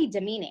really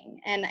demeaning,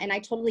 and I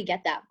totally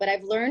get that. But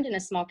I've learned in a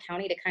small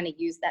county to kind of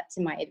use that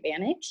to my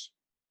advantage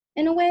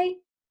in a way.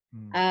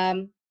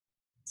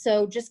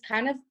 So just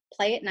kind of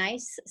play it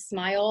nice,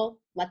 smile,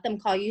 let them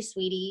call you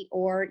sweetie,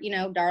 or,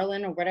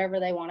 darling, or whatever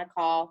they want to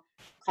call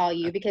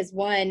you, because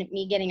one,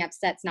 me getting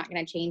upset's not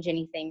going to change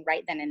anything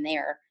right then and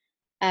there.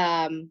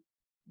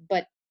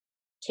 But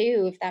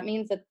two, if that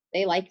means that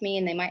they like me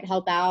and they might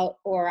help out,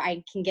 or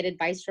I can get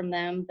advice from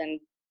them, then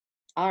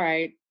all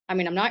right. I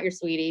mean, I'm not your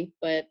sweetie,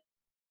 but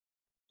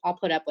I'll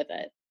put up with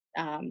it,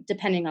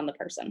 depending on the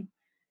person.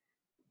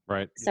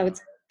 Right. So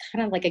it's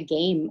kind of like a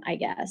game, I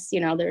guess.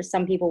 There's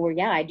some people where,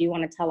 I do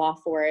want to tell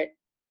off for it.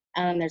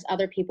 There's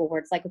other people where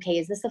it's like, okay,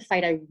 is this a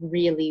fight I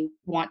really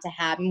want to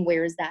have? And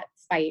where is that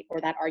fight or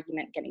that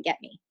argument going to get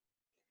me?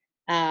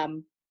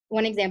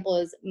 One example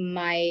is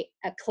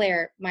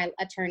Claire, my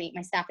attorney,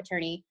 my staff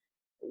attorney.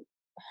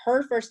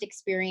 Her first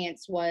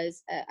experience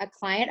was a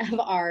client of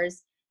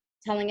ours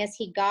telling us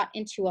he got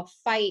into a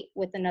fight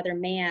with another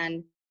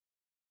man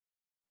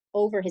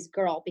over his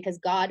girl because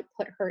God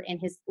put her in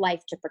his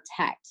life to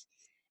protect.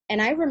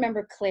 And I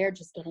remember Claire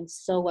just getting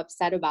so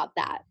upset about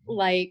that.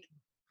 Like,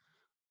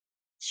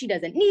 she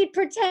doesn't need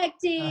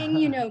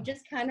protecting,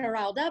 just kind of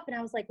riled up. And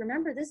I was like,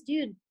 remember, this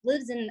dude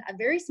lives in a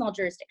very small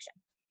jurisdiction.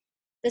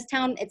 This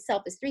town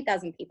itself is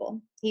 3,000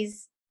 people.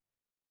 He's,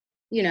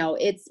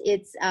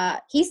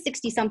 he's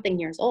 60 something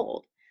years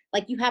old.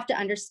 Like, you have to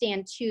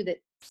understand too, that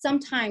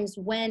sometimes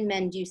when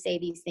men do say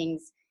these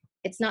things,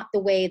 it's not the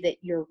way that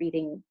you're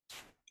reading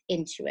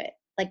into it.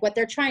 Like, what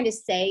they're trying to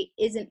say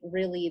isn't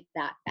really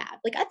that bad.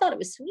 Like, I thought it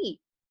was sweet.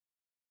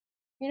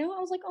 I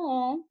was like,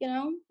 oh,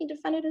 he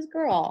defended his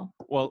girl.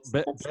 Well,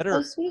 that's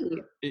better, so sweet.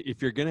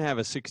 If you're going to have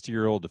a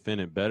 60-year-old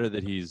defendant, better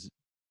that he's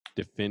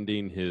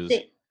defending his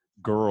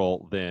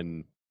girl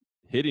than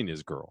hitting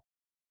his girl.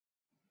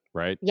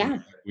 Right? Yeah.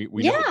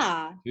 We know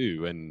that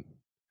too. And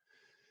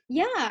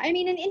yeah, I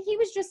mean, and he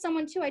was just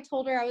someone too. I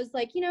told her, I was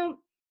like,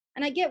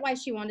 and I get why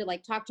she wanted to,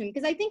 like, talk to him,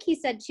 because I think he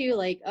said too,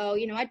 like, oh,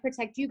 I'd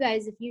protect you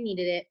guys if you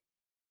needed it.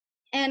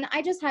 And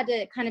I just had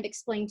to kind of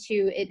explain to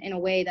it in a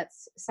way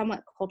that's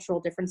somewhat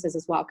cultural differences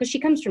as well, because she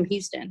comes from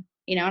Houston,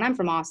 and I'm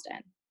from Austin.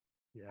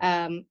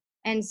 Yeah.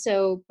 And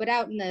so, but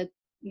out in the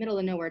middle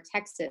of nowhere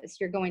Texas,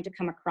 you're going to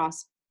come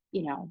across,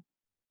 you know,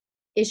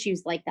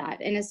 issues like that.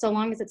 And as so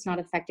long as it's not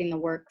affecting the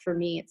work, for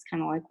me, it's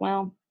kind of like,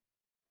 well,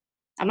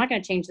 I'm not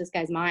going to change this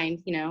guy's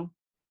mind. You know,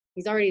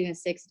 he's already in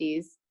his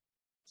 60s.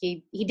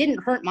 He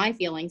didn't hurt my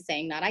feelings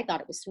saying that. I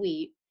thought it was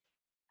sweet.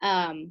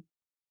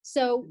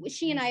 So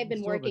she and I have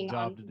been working a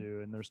job on to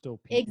do, and there's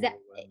still people.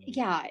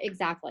 Yeah,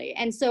 exactly.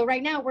 And so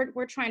right now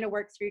we're trying to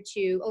work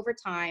through over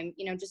time,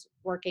 you know, just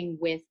working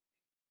with,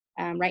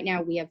 right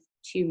now we have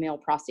 2 male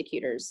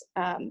prosecutors.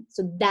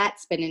 So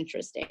that's been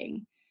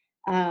interesting.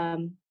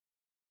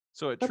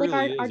 So it but truly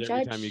like is our every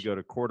judge, time you go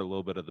to court a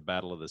little bit of the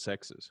battle of the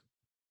sexes.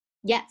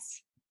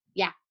 yes.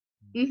 Yeah.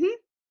 Mm-hmm.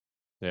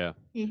 Yeah.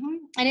 Mm-hmm.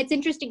 And it's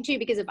interesting too,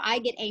 because if I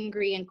get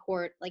angry in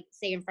court, like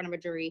say in front of a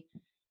jury,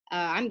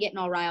 I'm getting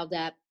all riled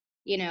up,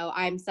 you know,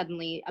 I'm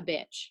suddenly a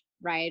bitch,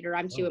 right? Or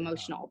I'm too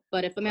emotional.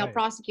 But if a male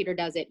prosecutor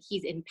does it,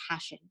 he's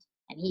impassioned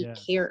and he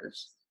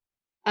cares.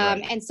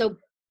 And so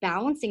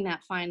balancing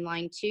that fine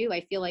line too,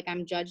 I feel like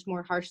I'm judged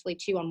more harshly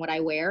too on what I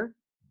wear.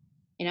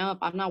 You know, if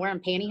I'm not wearing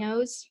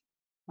pantyhose,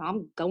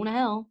 I'm going to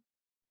hell.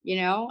 You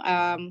know,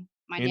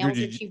 my Andrew, nails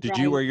are too did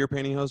dry. you wear your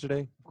pantyhose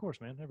today? Of course,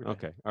 man. Every day.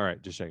 Okay. All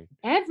right. Just checking.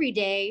 Every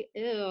day.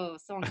 Ew,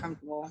 so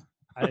uncomfortable.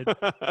 I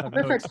have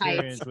no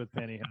experience with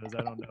pantyhose.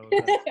 I don't know.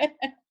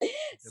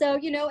 So,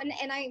 you know,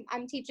 and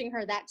I'm teaching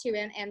her that too,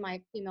 and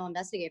my female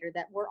investigator,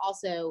 that we're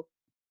also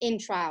in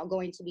trial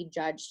going to be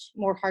judged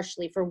more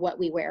harshly for what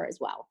we wear as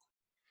well.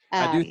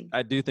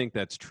 I do think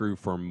that's true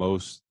for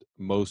most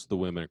of the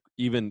women,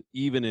 even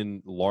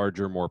in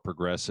larger, more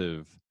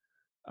progressive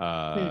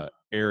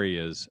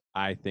areas.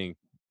 I think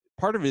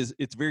part of it is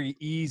it's very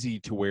easy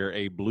to wear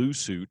a blue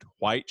suit,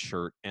 white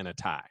shirt, and a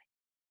tie,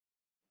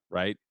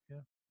 right? Yeah.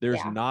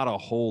 There's not a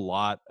whole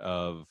lot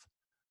of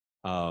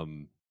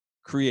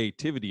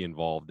creativity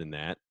involved in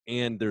that,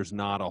 and there's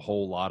not a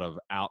whole lot of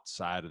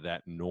outside of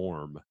that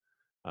norm.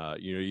 You know,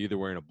 you're either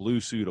wearing a blue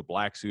suit, a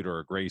black suit, or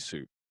a gray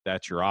suit.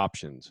 That's your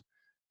options.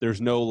 There's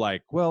no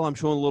like, well, I'm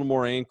showing a little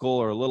more ankle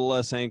or a little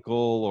less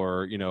ankle,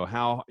 or, you know,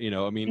 how, you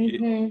know, I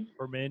mean,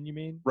 for men, you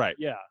mean? Right.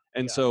 Yeah.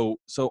 And so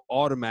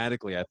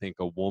automatically, I think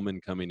a woman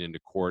coming into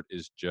court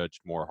is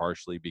judged more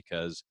harshly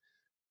because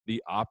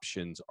the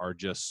options are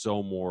just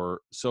so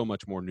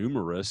much more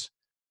numerous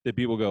that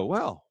people go,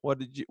 well, what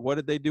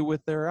did they do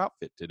with their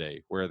outfit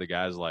today? Where the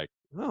guy's like,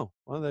 oh,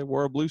 well, they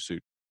wore a blue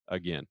suit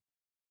again.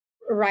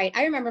 Right.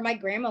 I remember my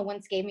grandma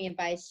once gave me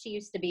advice. She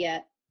used to be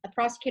a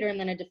prosecutor and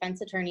then a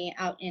defense attorney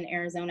out in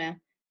Arizona,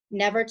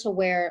 never to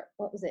wear,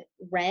 what was it,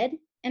 red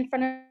in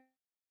front of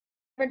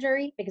a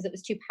jury, because it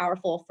was too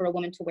powerful for a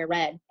woman to wear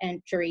red,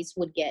 and juries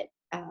would get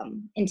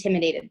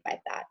intimidated by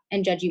that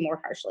and judge you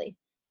more harshly,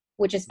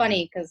 which is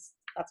funny because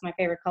that's my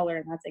favorite color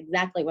and that's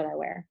exactly what I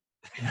wear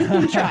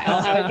in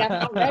trial. I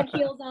got my red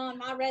heels on,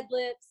 my red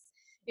lips,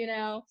 you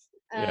know.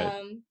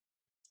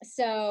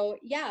 So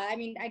yeah, I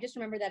mean, I just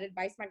remember that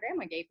advice my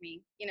grandma gave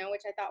me, you know,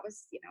 which I thought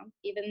was, you know,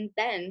 even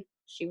then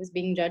she was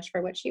being judged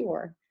for what she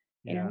wore,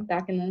 you know,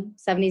 back in the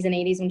 70s and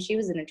 80s when she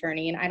was an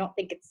attorney. And I don't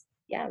think it's,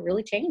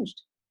 really changed.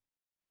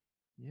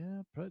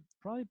 Yeah,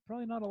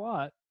 probably not a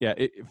lot. Yeah.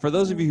 For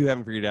those of you who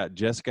haven't figured out,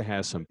 Jessica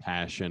has some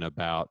passion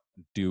about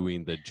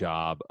doing the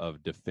job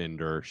of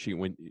defender.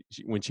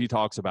 When she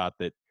talks about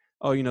that,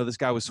 oh, you know, this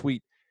guy was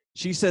sweet.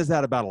 She says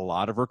that about a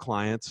lot of her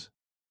clients.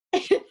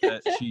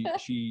 That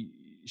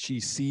she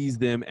sees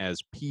them as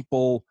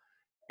people,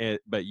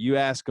 but you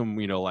ask them,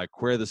 you know,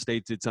 like where the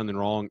state did something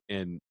wrong,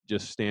 and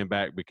just stand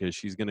back because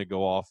she's going to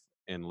go off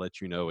and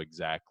let you know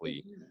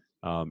exactly.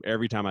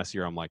 Every time I see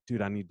her, I'm like,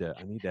 dude, I need to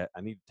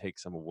take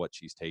some of what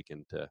she's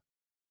taken to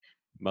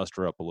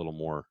muster up a little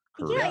more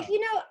courage. Yeah, you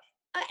know,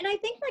 and I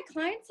think my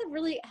clients have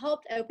really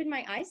helped open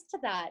my eyes to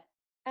that.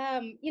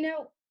 You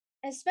know,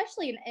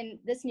 especially in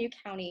this new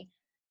county,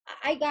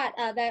 I got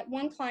that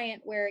one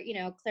client where, you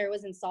know, Claire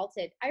was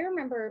insulted. I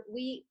remember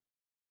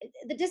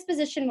the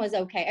disposition was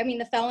okay. I mean,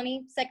 the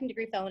felony,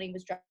 second-degree felony,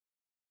 was dropped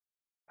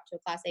to a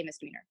Class A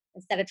misdemeanor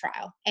instead of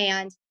trial.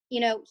 And, you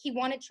know, he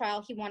wanted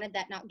trial. He wanted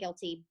that not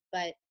guilty,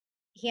 but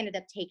he ended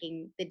up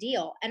taking the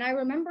deal. And I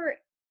remember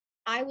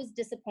I was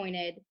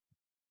disappointed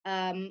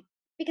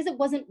because it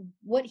wasn't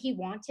what he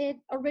wanted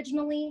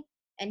originally.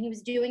 And he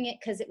was doing it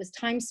because it was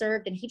time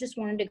served and he just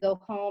wanted to go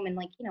home. And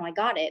like, you know, I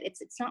got it.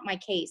 It's not my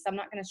case. I'm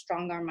not going to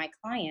strong arm my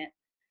client.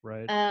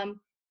 Right.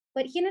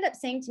 But he ended up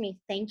saying to me,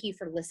 thank you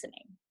for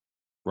listening.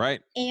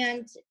 Right.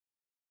 And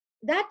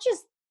that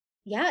just,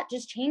 it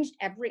just changed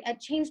it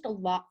changed a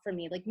lot for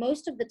me. Like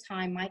most of the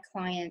time, my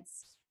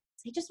clients,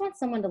 they just want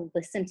someone to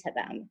listen to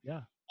them.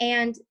 Yeah.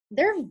 And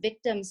they're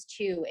victims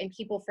too, and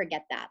people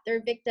forget that.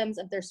 They're victims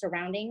of their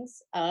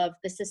surroundings, of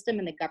the system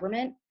and the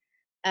government,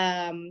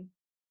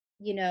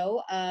 you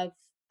know,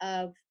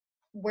 of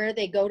where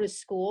they go to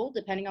school,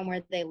 depending on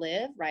where they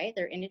live, right?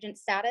 Their indigent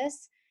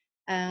status.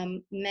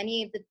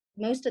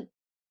 Most of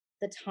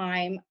the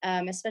time,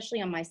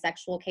 especially on my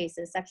sexual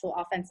cases, sexual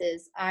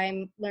offenses,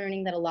 I'm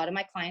learning that a lot of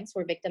my clients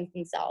were victims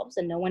themselves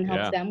and no one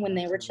helped them when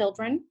they were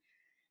children.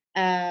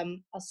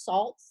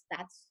 Assaults,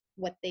 that's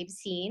what they've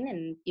seen,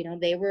 and you know,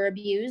 they were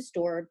abused,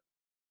 or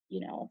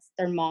you know,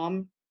 their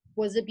mom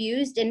was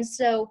abused. And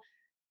so,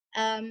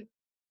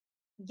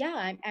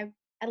 yeah,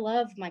 I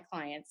love my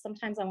clients.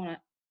 Sometimes I want to,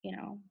 you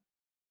know,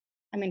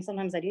 I mean,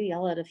 sometimes I do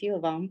yell at a few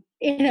of them,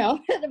 you know,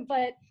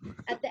 but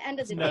at the end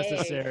of It's the day,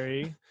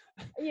 necessary.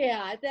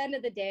 yeah, at the end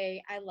of the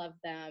day, I love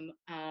them.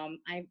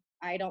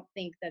 I don't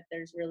think that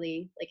there's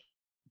really, like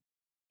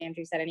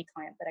Andrew said, any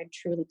client that I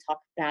truly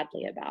talk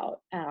badly about.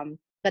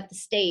 But the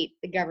state,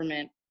 the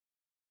government,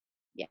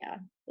 yeah,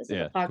 this is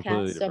Yeah, a podcast,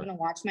 completely so I'm different. gonna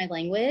watch my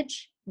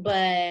language.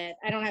 But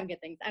I don't have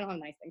good things. I don't have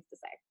nice things to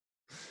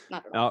say.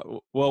 Not at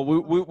all. Well,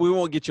 we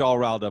won't get you all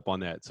riled up on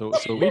that. So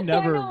We I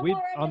never know, we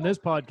Lord, on no. this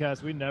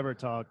podcast we never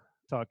talk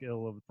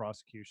ill of the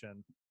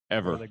prosecution or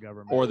ever, the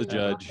government or the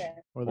I love judge, it.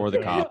 or the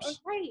judge.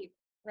 cops.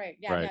 Right.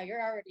 Yeah. Right. No,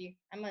 you're already.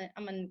 I'm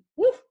on.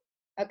 Woo.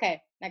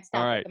 Okay. Next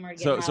All topic. right. I'm already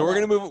getting So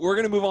riled up. we're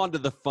gonna move on to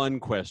the fun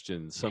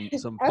questions. Some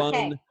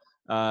Okay.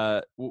 fun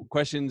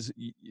questions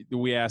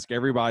we ask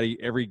everybody,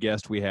 every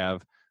guest we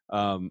have.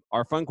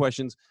 Our fun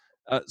questions.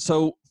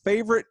 So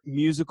favorite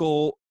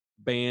musical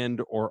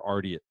band or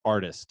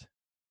artist?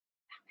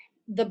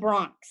 The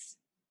Bronx.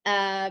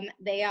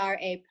 They are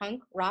a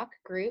punk rock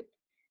group,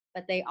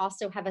 but they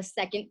also have a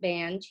second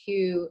band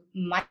who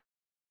might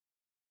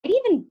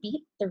even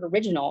beat their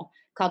original,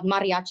 called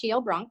Mariachi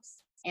El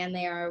Bronx, and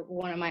they are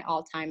one of my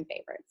all-time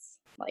favorites.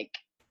 Like,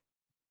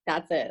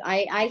 that's it.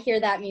 I hear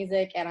that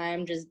music and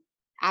I'm just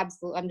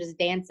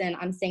dancing,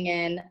 I'm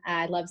singing.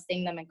 I love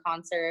seeing them in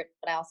concert,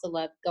 but I also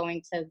love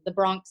going to the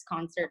Bronx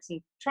concerts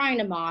and trying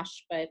to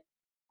mosh, but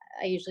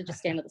I usually just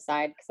stand to the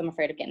side because I'm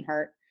afraid of getting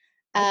hurt.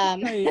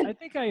 I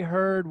think I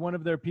heard one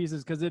of their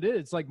pieces because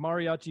it's like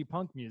mariachi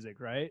punk music,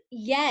 right?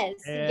 Yes,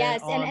 And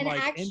yes, on and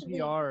like actually,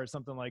 NPR or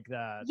something like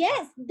that.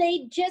 yes,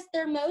 they just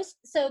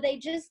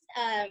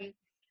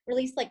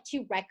released like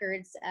 2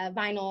 records,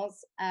 vinyls.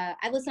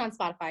 I listen on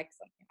Spotify because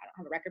I don't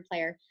have a record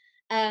player.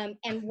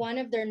 And one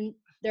of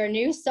their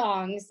new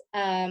songs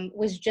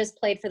was just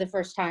played for the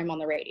first time on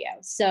the radio.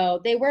 So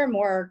they were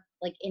more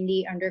like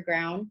indie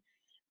underground.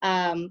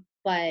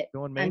 But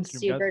Going I'm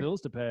mainstream, got super,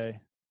 bills to pay.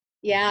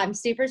 yeah, I'm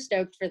super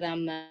stoked for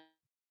them though.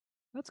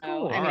 That's I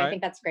cool. mean, All I right.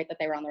 think that's great that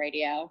they were on the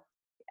radio.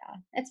 Yeah,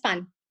 it's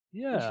fun.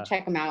 You Yeah. should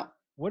check them out.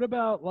 What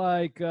about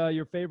like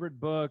your favorite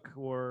book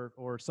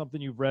or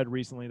something you've read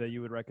recently that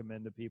you would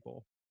recommend to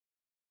people?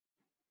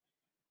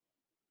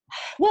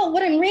 Well,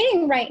 what I'm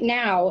reading right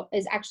now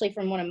is actually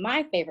from one of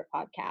my favorite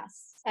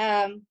podcasts.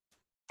 I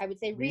would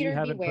say We Reader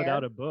haven't Beware. put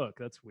out a book.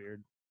 That's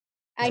weird.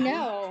 I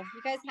know.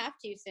 You guys have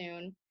to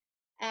soon.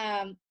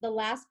 The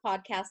Last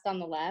Podcast on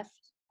the Left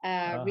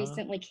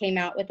recently came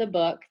out with a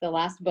book, The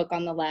Last Book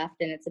on the Left,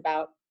 and it's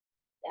about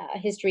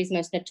history's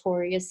most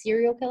notorious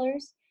serial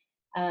killers.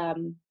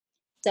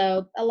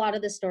 So a lot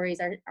of the stories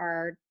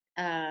are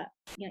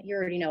you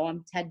already know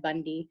them, Ted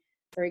Bundy,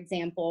 for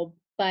example,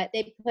 but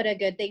they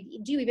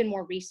do even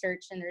more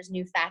research and there's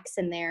new facts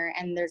in there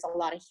and there's a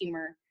lot of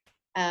humor.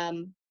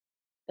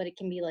 But it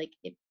can be like,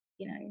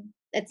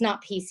 it's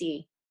not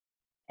PC.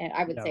 And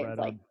I would say right it's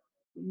like on.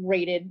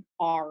 rated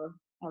R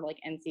or like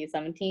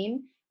NC-17,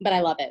 but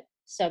I love it.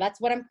 So that's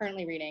what I'm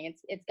currently reading.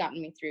 It's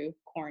gotten me through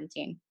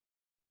quarantine.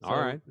 All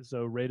right.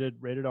 So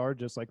rated R,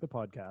 just like the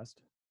podcast.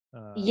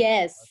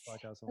 Yes.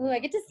 Podcast Oh, I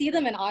get to see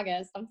them in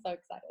August. I'm so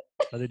excited.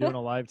 Are they doing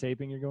a live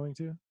taping you're going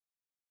to?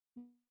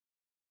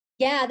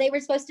 Yeah, they were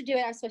supposed to do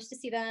it. I was supposed to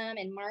see them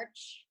in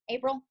March,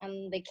 April,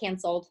 and they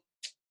canceled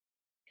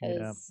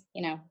because,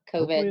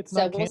 COVID.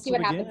 So we'll see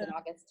what happens in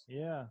August.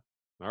 Yeah.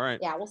 All right.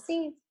 Yeah, we'll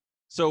see.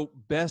 So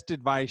best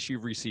advice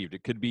you've received.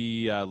 It could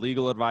be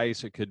legal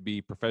advice, it could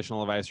be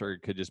professional advice, or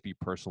it could just be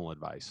personal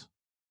advice.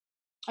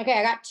 Okay,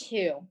 I got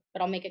 2,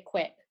 but I'll make it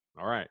quick.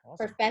 All right.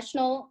 Awesome.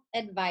 Professional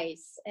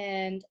advice.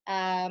 And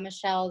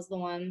Michelle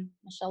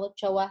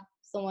Ochoa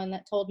is the one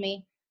that told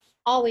me,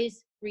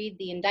 always read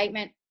the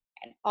indictment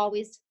and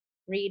always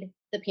read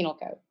the penal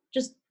code.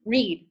 Just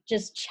read,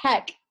 just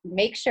check,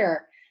 make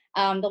sure.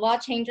 The law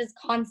changes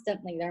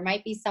constantly. There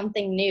might be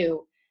something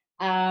new.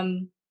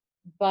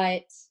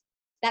 But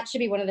that should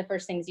be one of the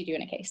first things you do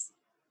in a case.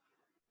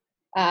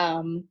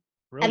 And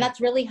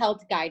that's really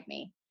helped guide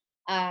me.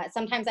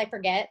 Sometimes I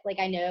forget, like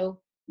I know,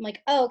 I'm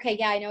like, oh, okay,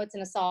 yeah, I know it's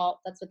an assault.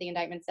 That's what the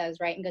indictment says,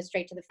 right? And go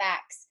straight to the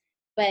facts.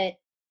 But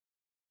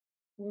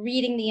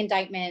reading the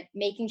indictment,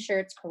 making sure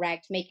it's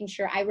correct, making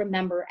sure I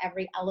remember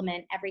every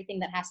element, everything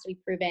that has to be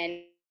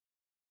proven,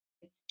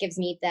 gives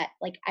me that,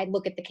 like, I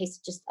look at the case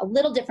just a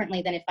little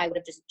differently than if I would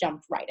have just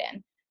jumped right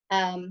in.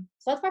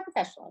 So that's my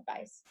professional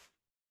advice.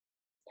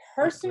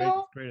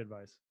 Personal, great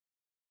advice.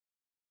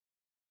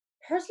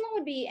 Personal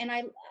would be, and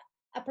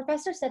a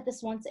professor said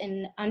this once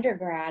in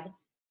undergrad,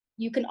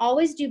 you can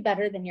always do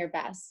better than your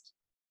best.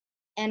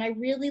 And I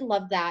really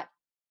love that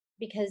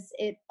because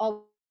it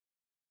always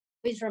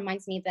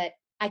reminds me that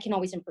I can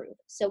always improve.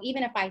 So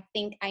even if I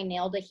think I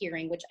nailed a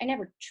hearing, which I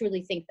never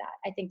truly think that,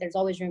 I think there's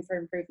always room for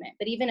improvement.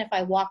 But even if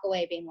I walk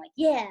away being like,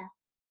 yeah,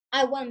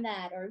 I won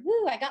that, or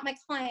woo, I got my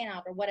client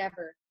out, or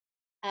whatever,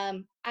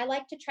 I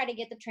like to try to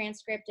get the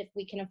transcript if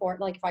we can afford,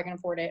 like if I can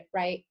afford it,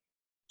 right,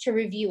 to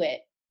review it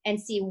and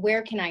see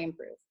where can I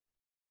improve.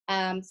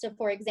 So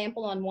for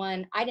example, on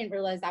one, I didn't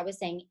realize I was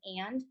saying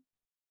and,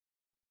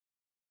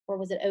 or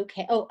was it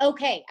okay? Oh,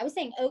 okay. I was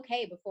saying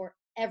okay before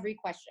every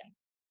question,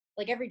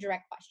 like every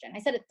direct question. I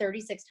said it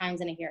 36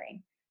 times in a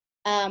hearing.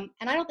 And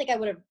I don't think I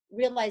would have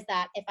realized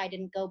that if I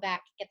didn't go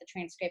back, get the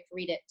transcript,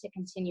 read it to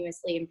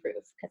continuously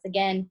improve. Because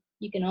again,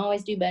 you can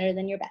always do better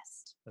than your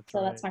best.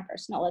 That's my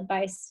personal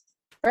advice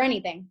for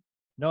anything.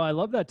 No, I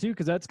love that too,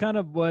 because that's kind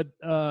of what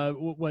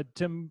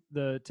Tim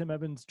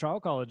Evans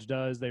Trial College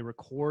does. They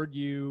record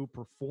you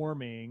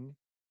performing,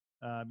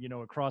 a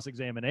cross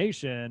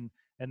examination,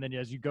 and then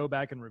as you go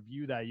back and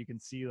review that, you can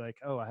see like,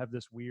 oh, I have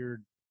this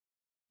weird,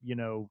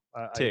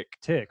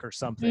 tick or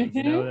something.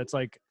 Mm-hmm. That's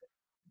like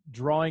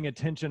drawing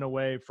attention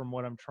away from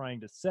what I'm trying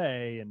to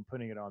say and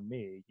putting it on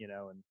me.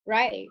 And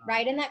right,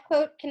 and that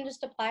quote can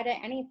just apply to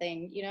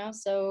anything.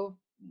 So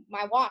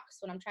my walks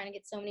when I'm trying to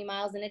get so many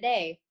miles in a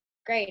day.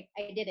 Great,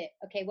 I did it.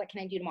 Okay, what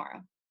can I do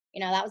tomorrow?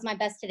 That was my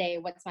best today.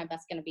 What's my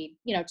best going to be,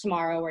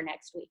 tomorrow or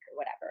next week or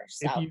whatever.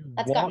 So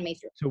that's gotten me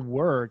through. To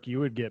work, you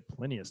would get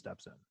plenty of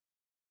steps in.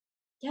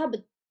 Yeah,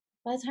 but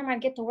by the time I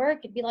get to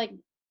work, it'd be like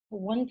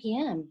 1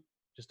 p.m.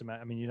 Just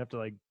imagine, you'd have to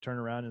like turn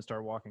around and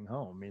start walking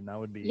home. That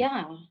would be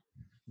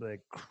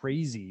like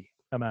crazy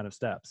amount of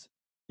steps.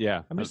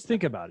 Yeah. Just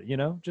think about it,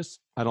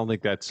 just I don't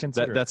think that's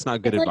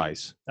not good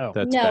advice. Oh,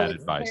 that's bad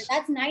advice.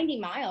 That's 90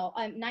 miles.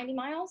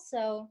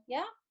 So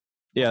yeah.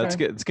 Yeah, it's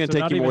going to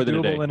take you more than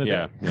a day.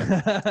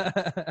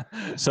 Yeah.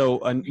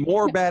 So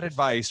more bad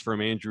advice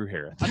from Andrew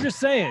Harris. I'm just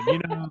saying,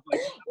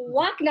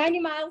 walk 90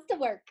 miles to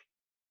work.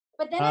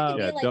 But then it could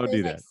be like don't do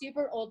those that. like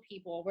super old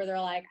people where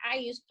they're like, I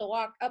used to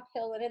walk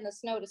uphill and in the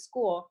snow to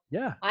school.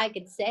 Yeah. I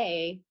could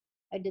say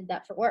I did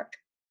that for work.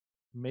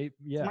 Maybe,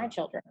 yeah. To my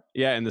children.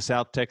 Yeah, in the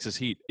South Texas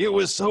heat. It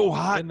was so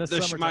hot. In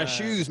the my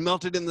shoes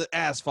melted in the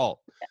asphalt.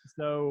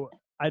 So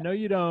I know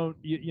you don't,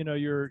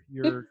 you're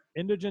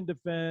indigent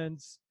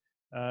defense.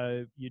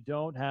 You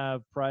don't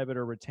have private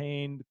or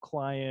retained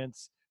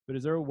clients, but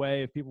is there a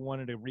way if people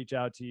wanted to reach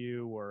out to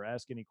you or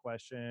ask any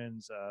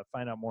questions,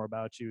 find out more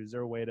about you, is there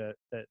a way that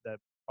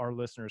our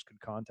listeners could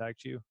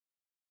contact you?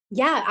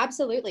 Yeah,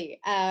 absolutely.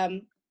 I'll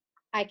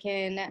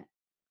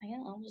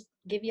just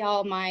give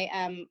y'all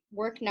my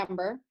work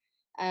number,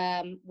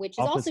 which is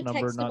Office also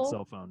number, textable. not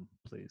cell phone,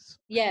 please.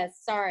 Yes,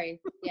 sorry.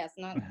 Yes,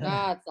 not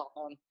cell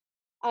phone.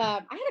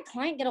 I had a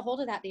client get a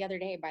hold of that the other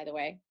day, by the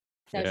way.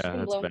 So yeah, she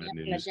can blow me up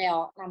in the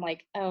jail. And I'm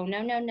like, oh,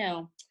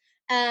 no.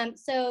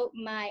 So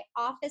my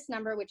office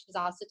number, which is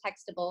also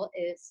textable,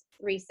 is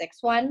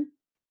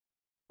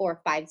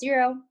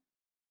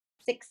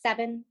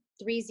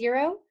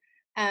 361-450-6730.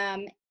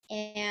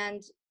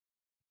 And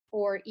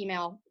or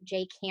email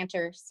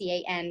jcanter,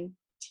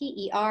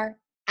 CANTER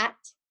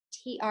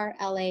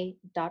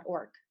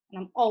 @trla.org.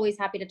 And I'm always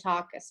happy to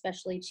talk,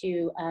 especially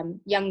to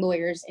young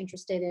lawyers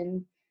interested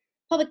in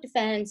public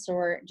defense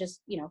or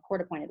just,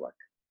 court appointed work.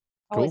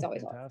 Always.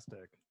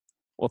 Fantastic.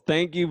 Well,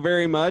 thank you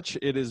very much.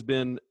 It has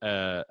been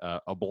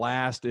a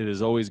blast. It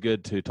is always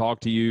good to talk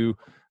to you,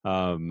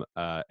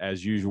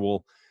 as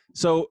usual.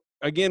 So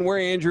again, we're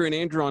Andrew and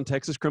Andrew on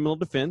Texas Criminal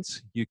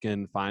Defense. You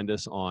can find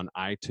us on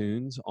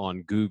iTunes,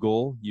 on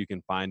Google. You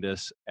can find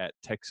us at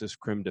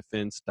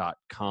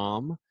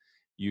texascrimdefense.com.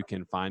 You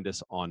can find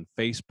us on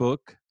Facebook.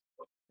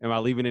 Am I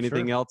leaving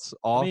anything else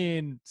off?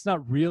 It's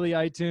not really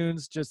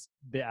iTunes, just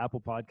the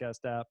Apple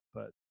Podcast app,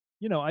 but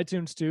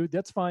iTunes too.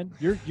 That's fine.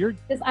 You're.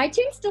 Does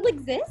iTunes still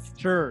exist?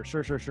 Sure.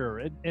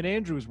 In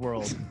Andrew's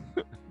world,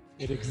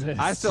 it exists.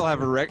 I still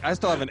have an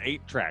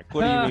 8-track.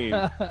 What do you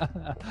mean?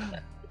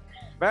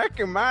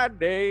 Back in my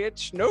day, it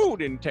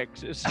snowed in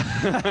Texas.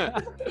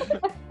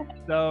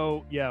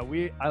 So yeah,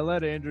 I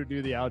let Andrew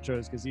do the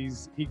outros because he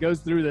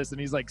goes through this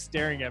and he's like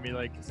staring at me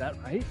like, is that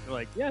right? We're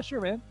like, yeah,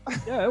 sure, man.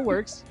 Yeah, it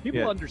works.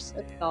 People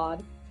understand. That's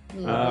God.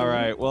 All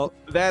right. Well,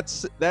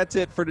 that's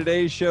it for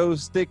today's show.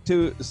 Stick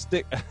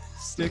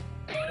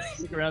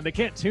around. They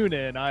can't tune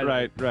in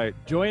either. Right.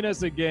 Join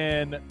us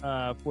again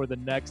for the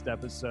next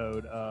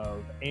episode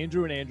of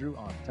Andrew and Andrew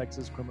on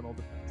Texas Criminal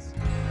Defense.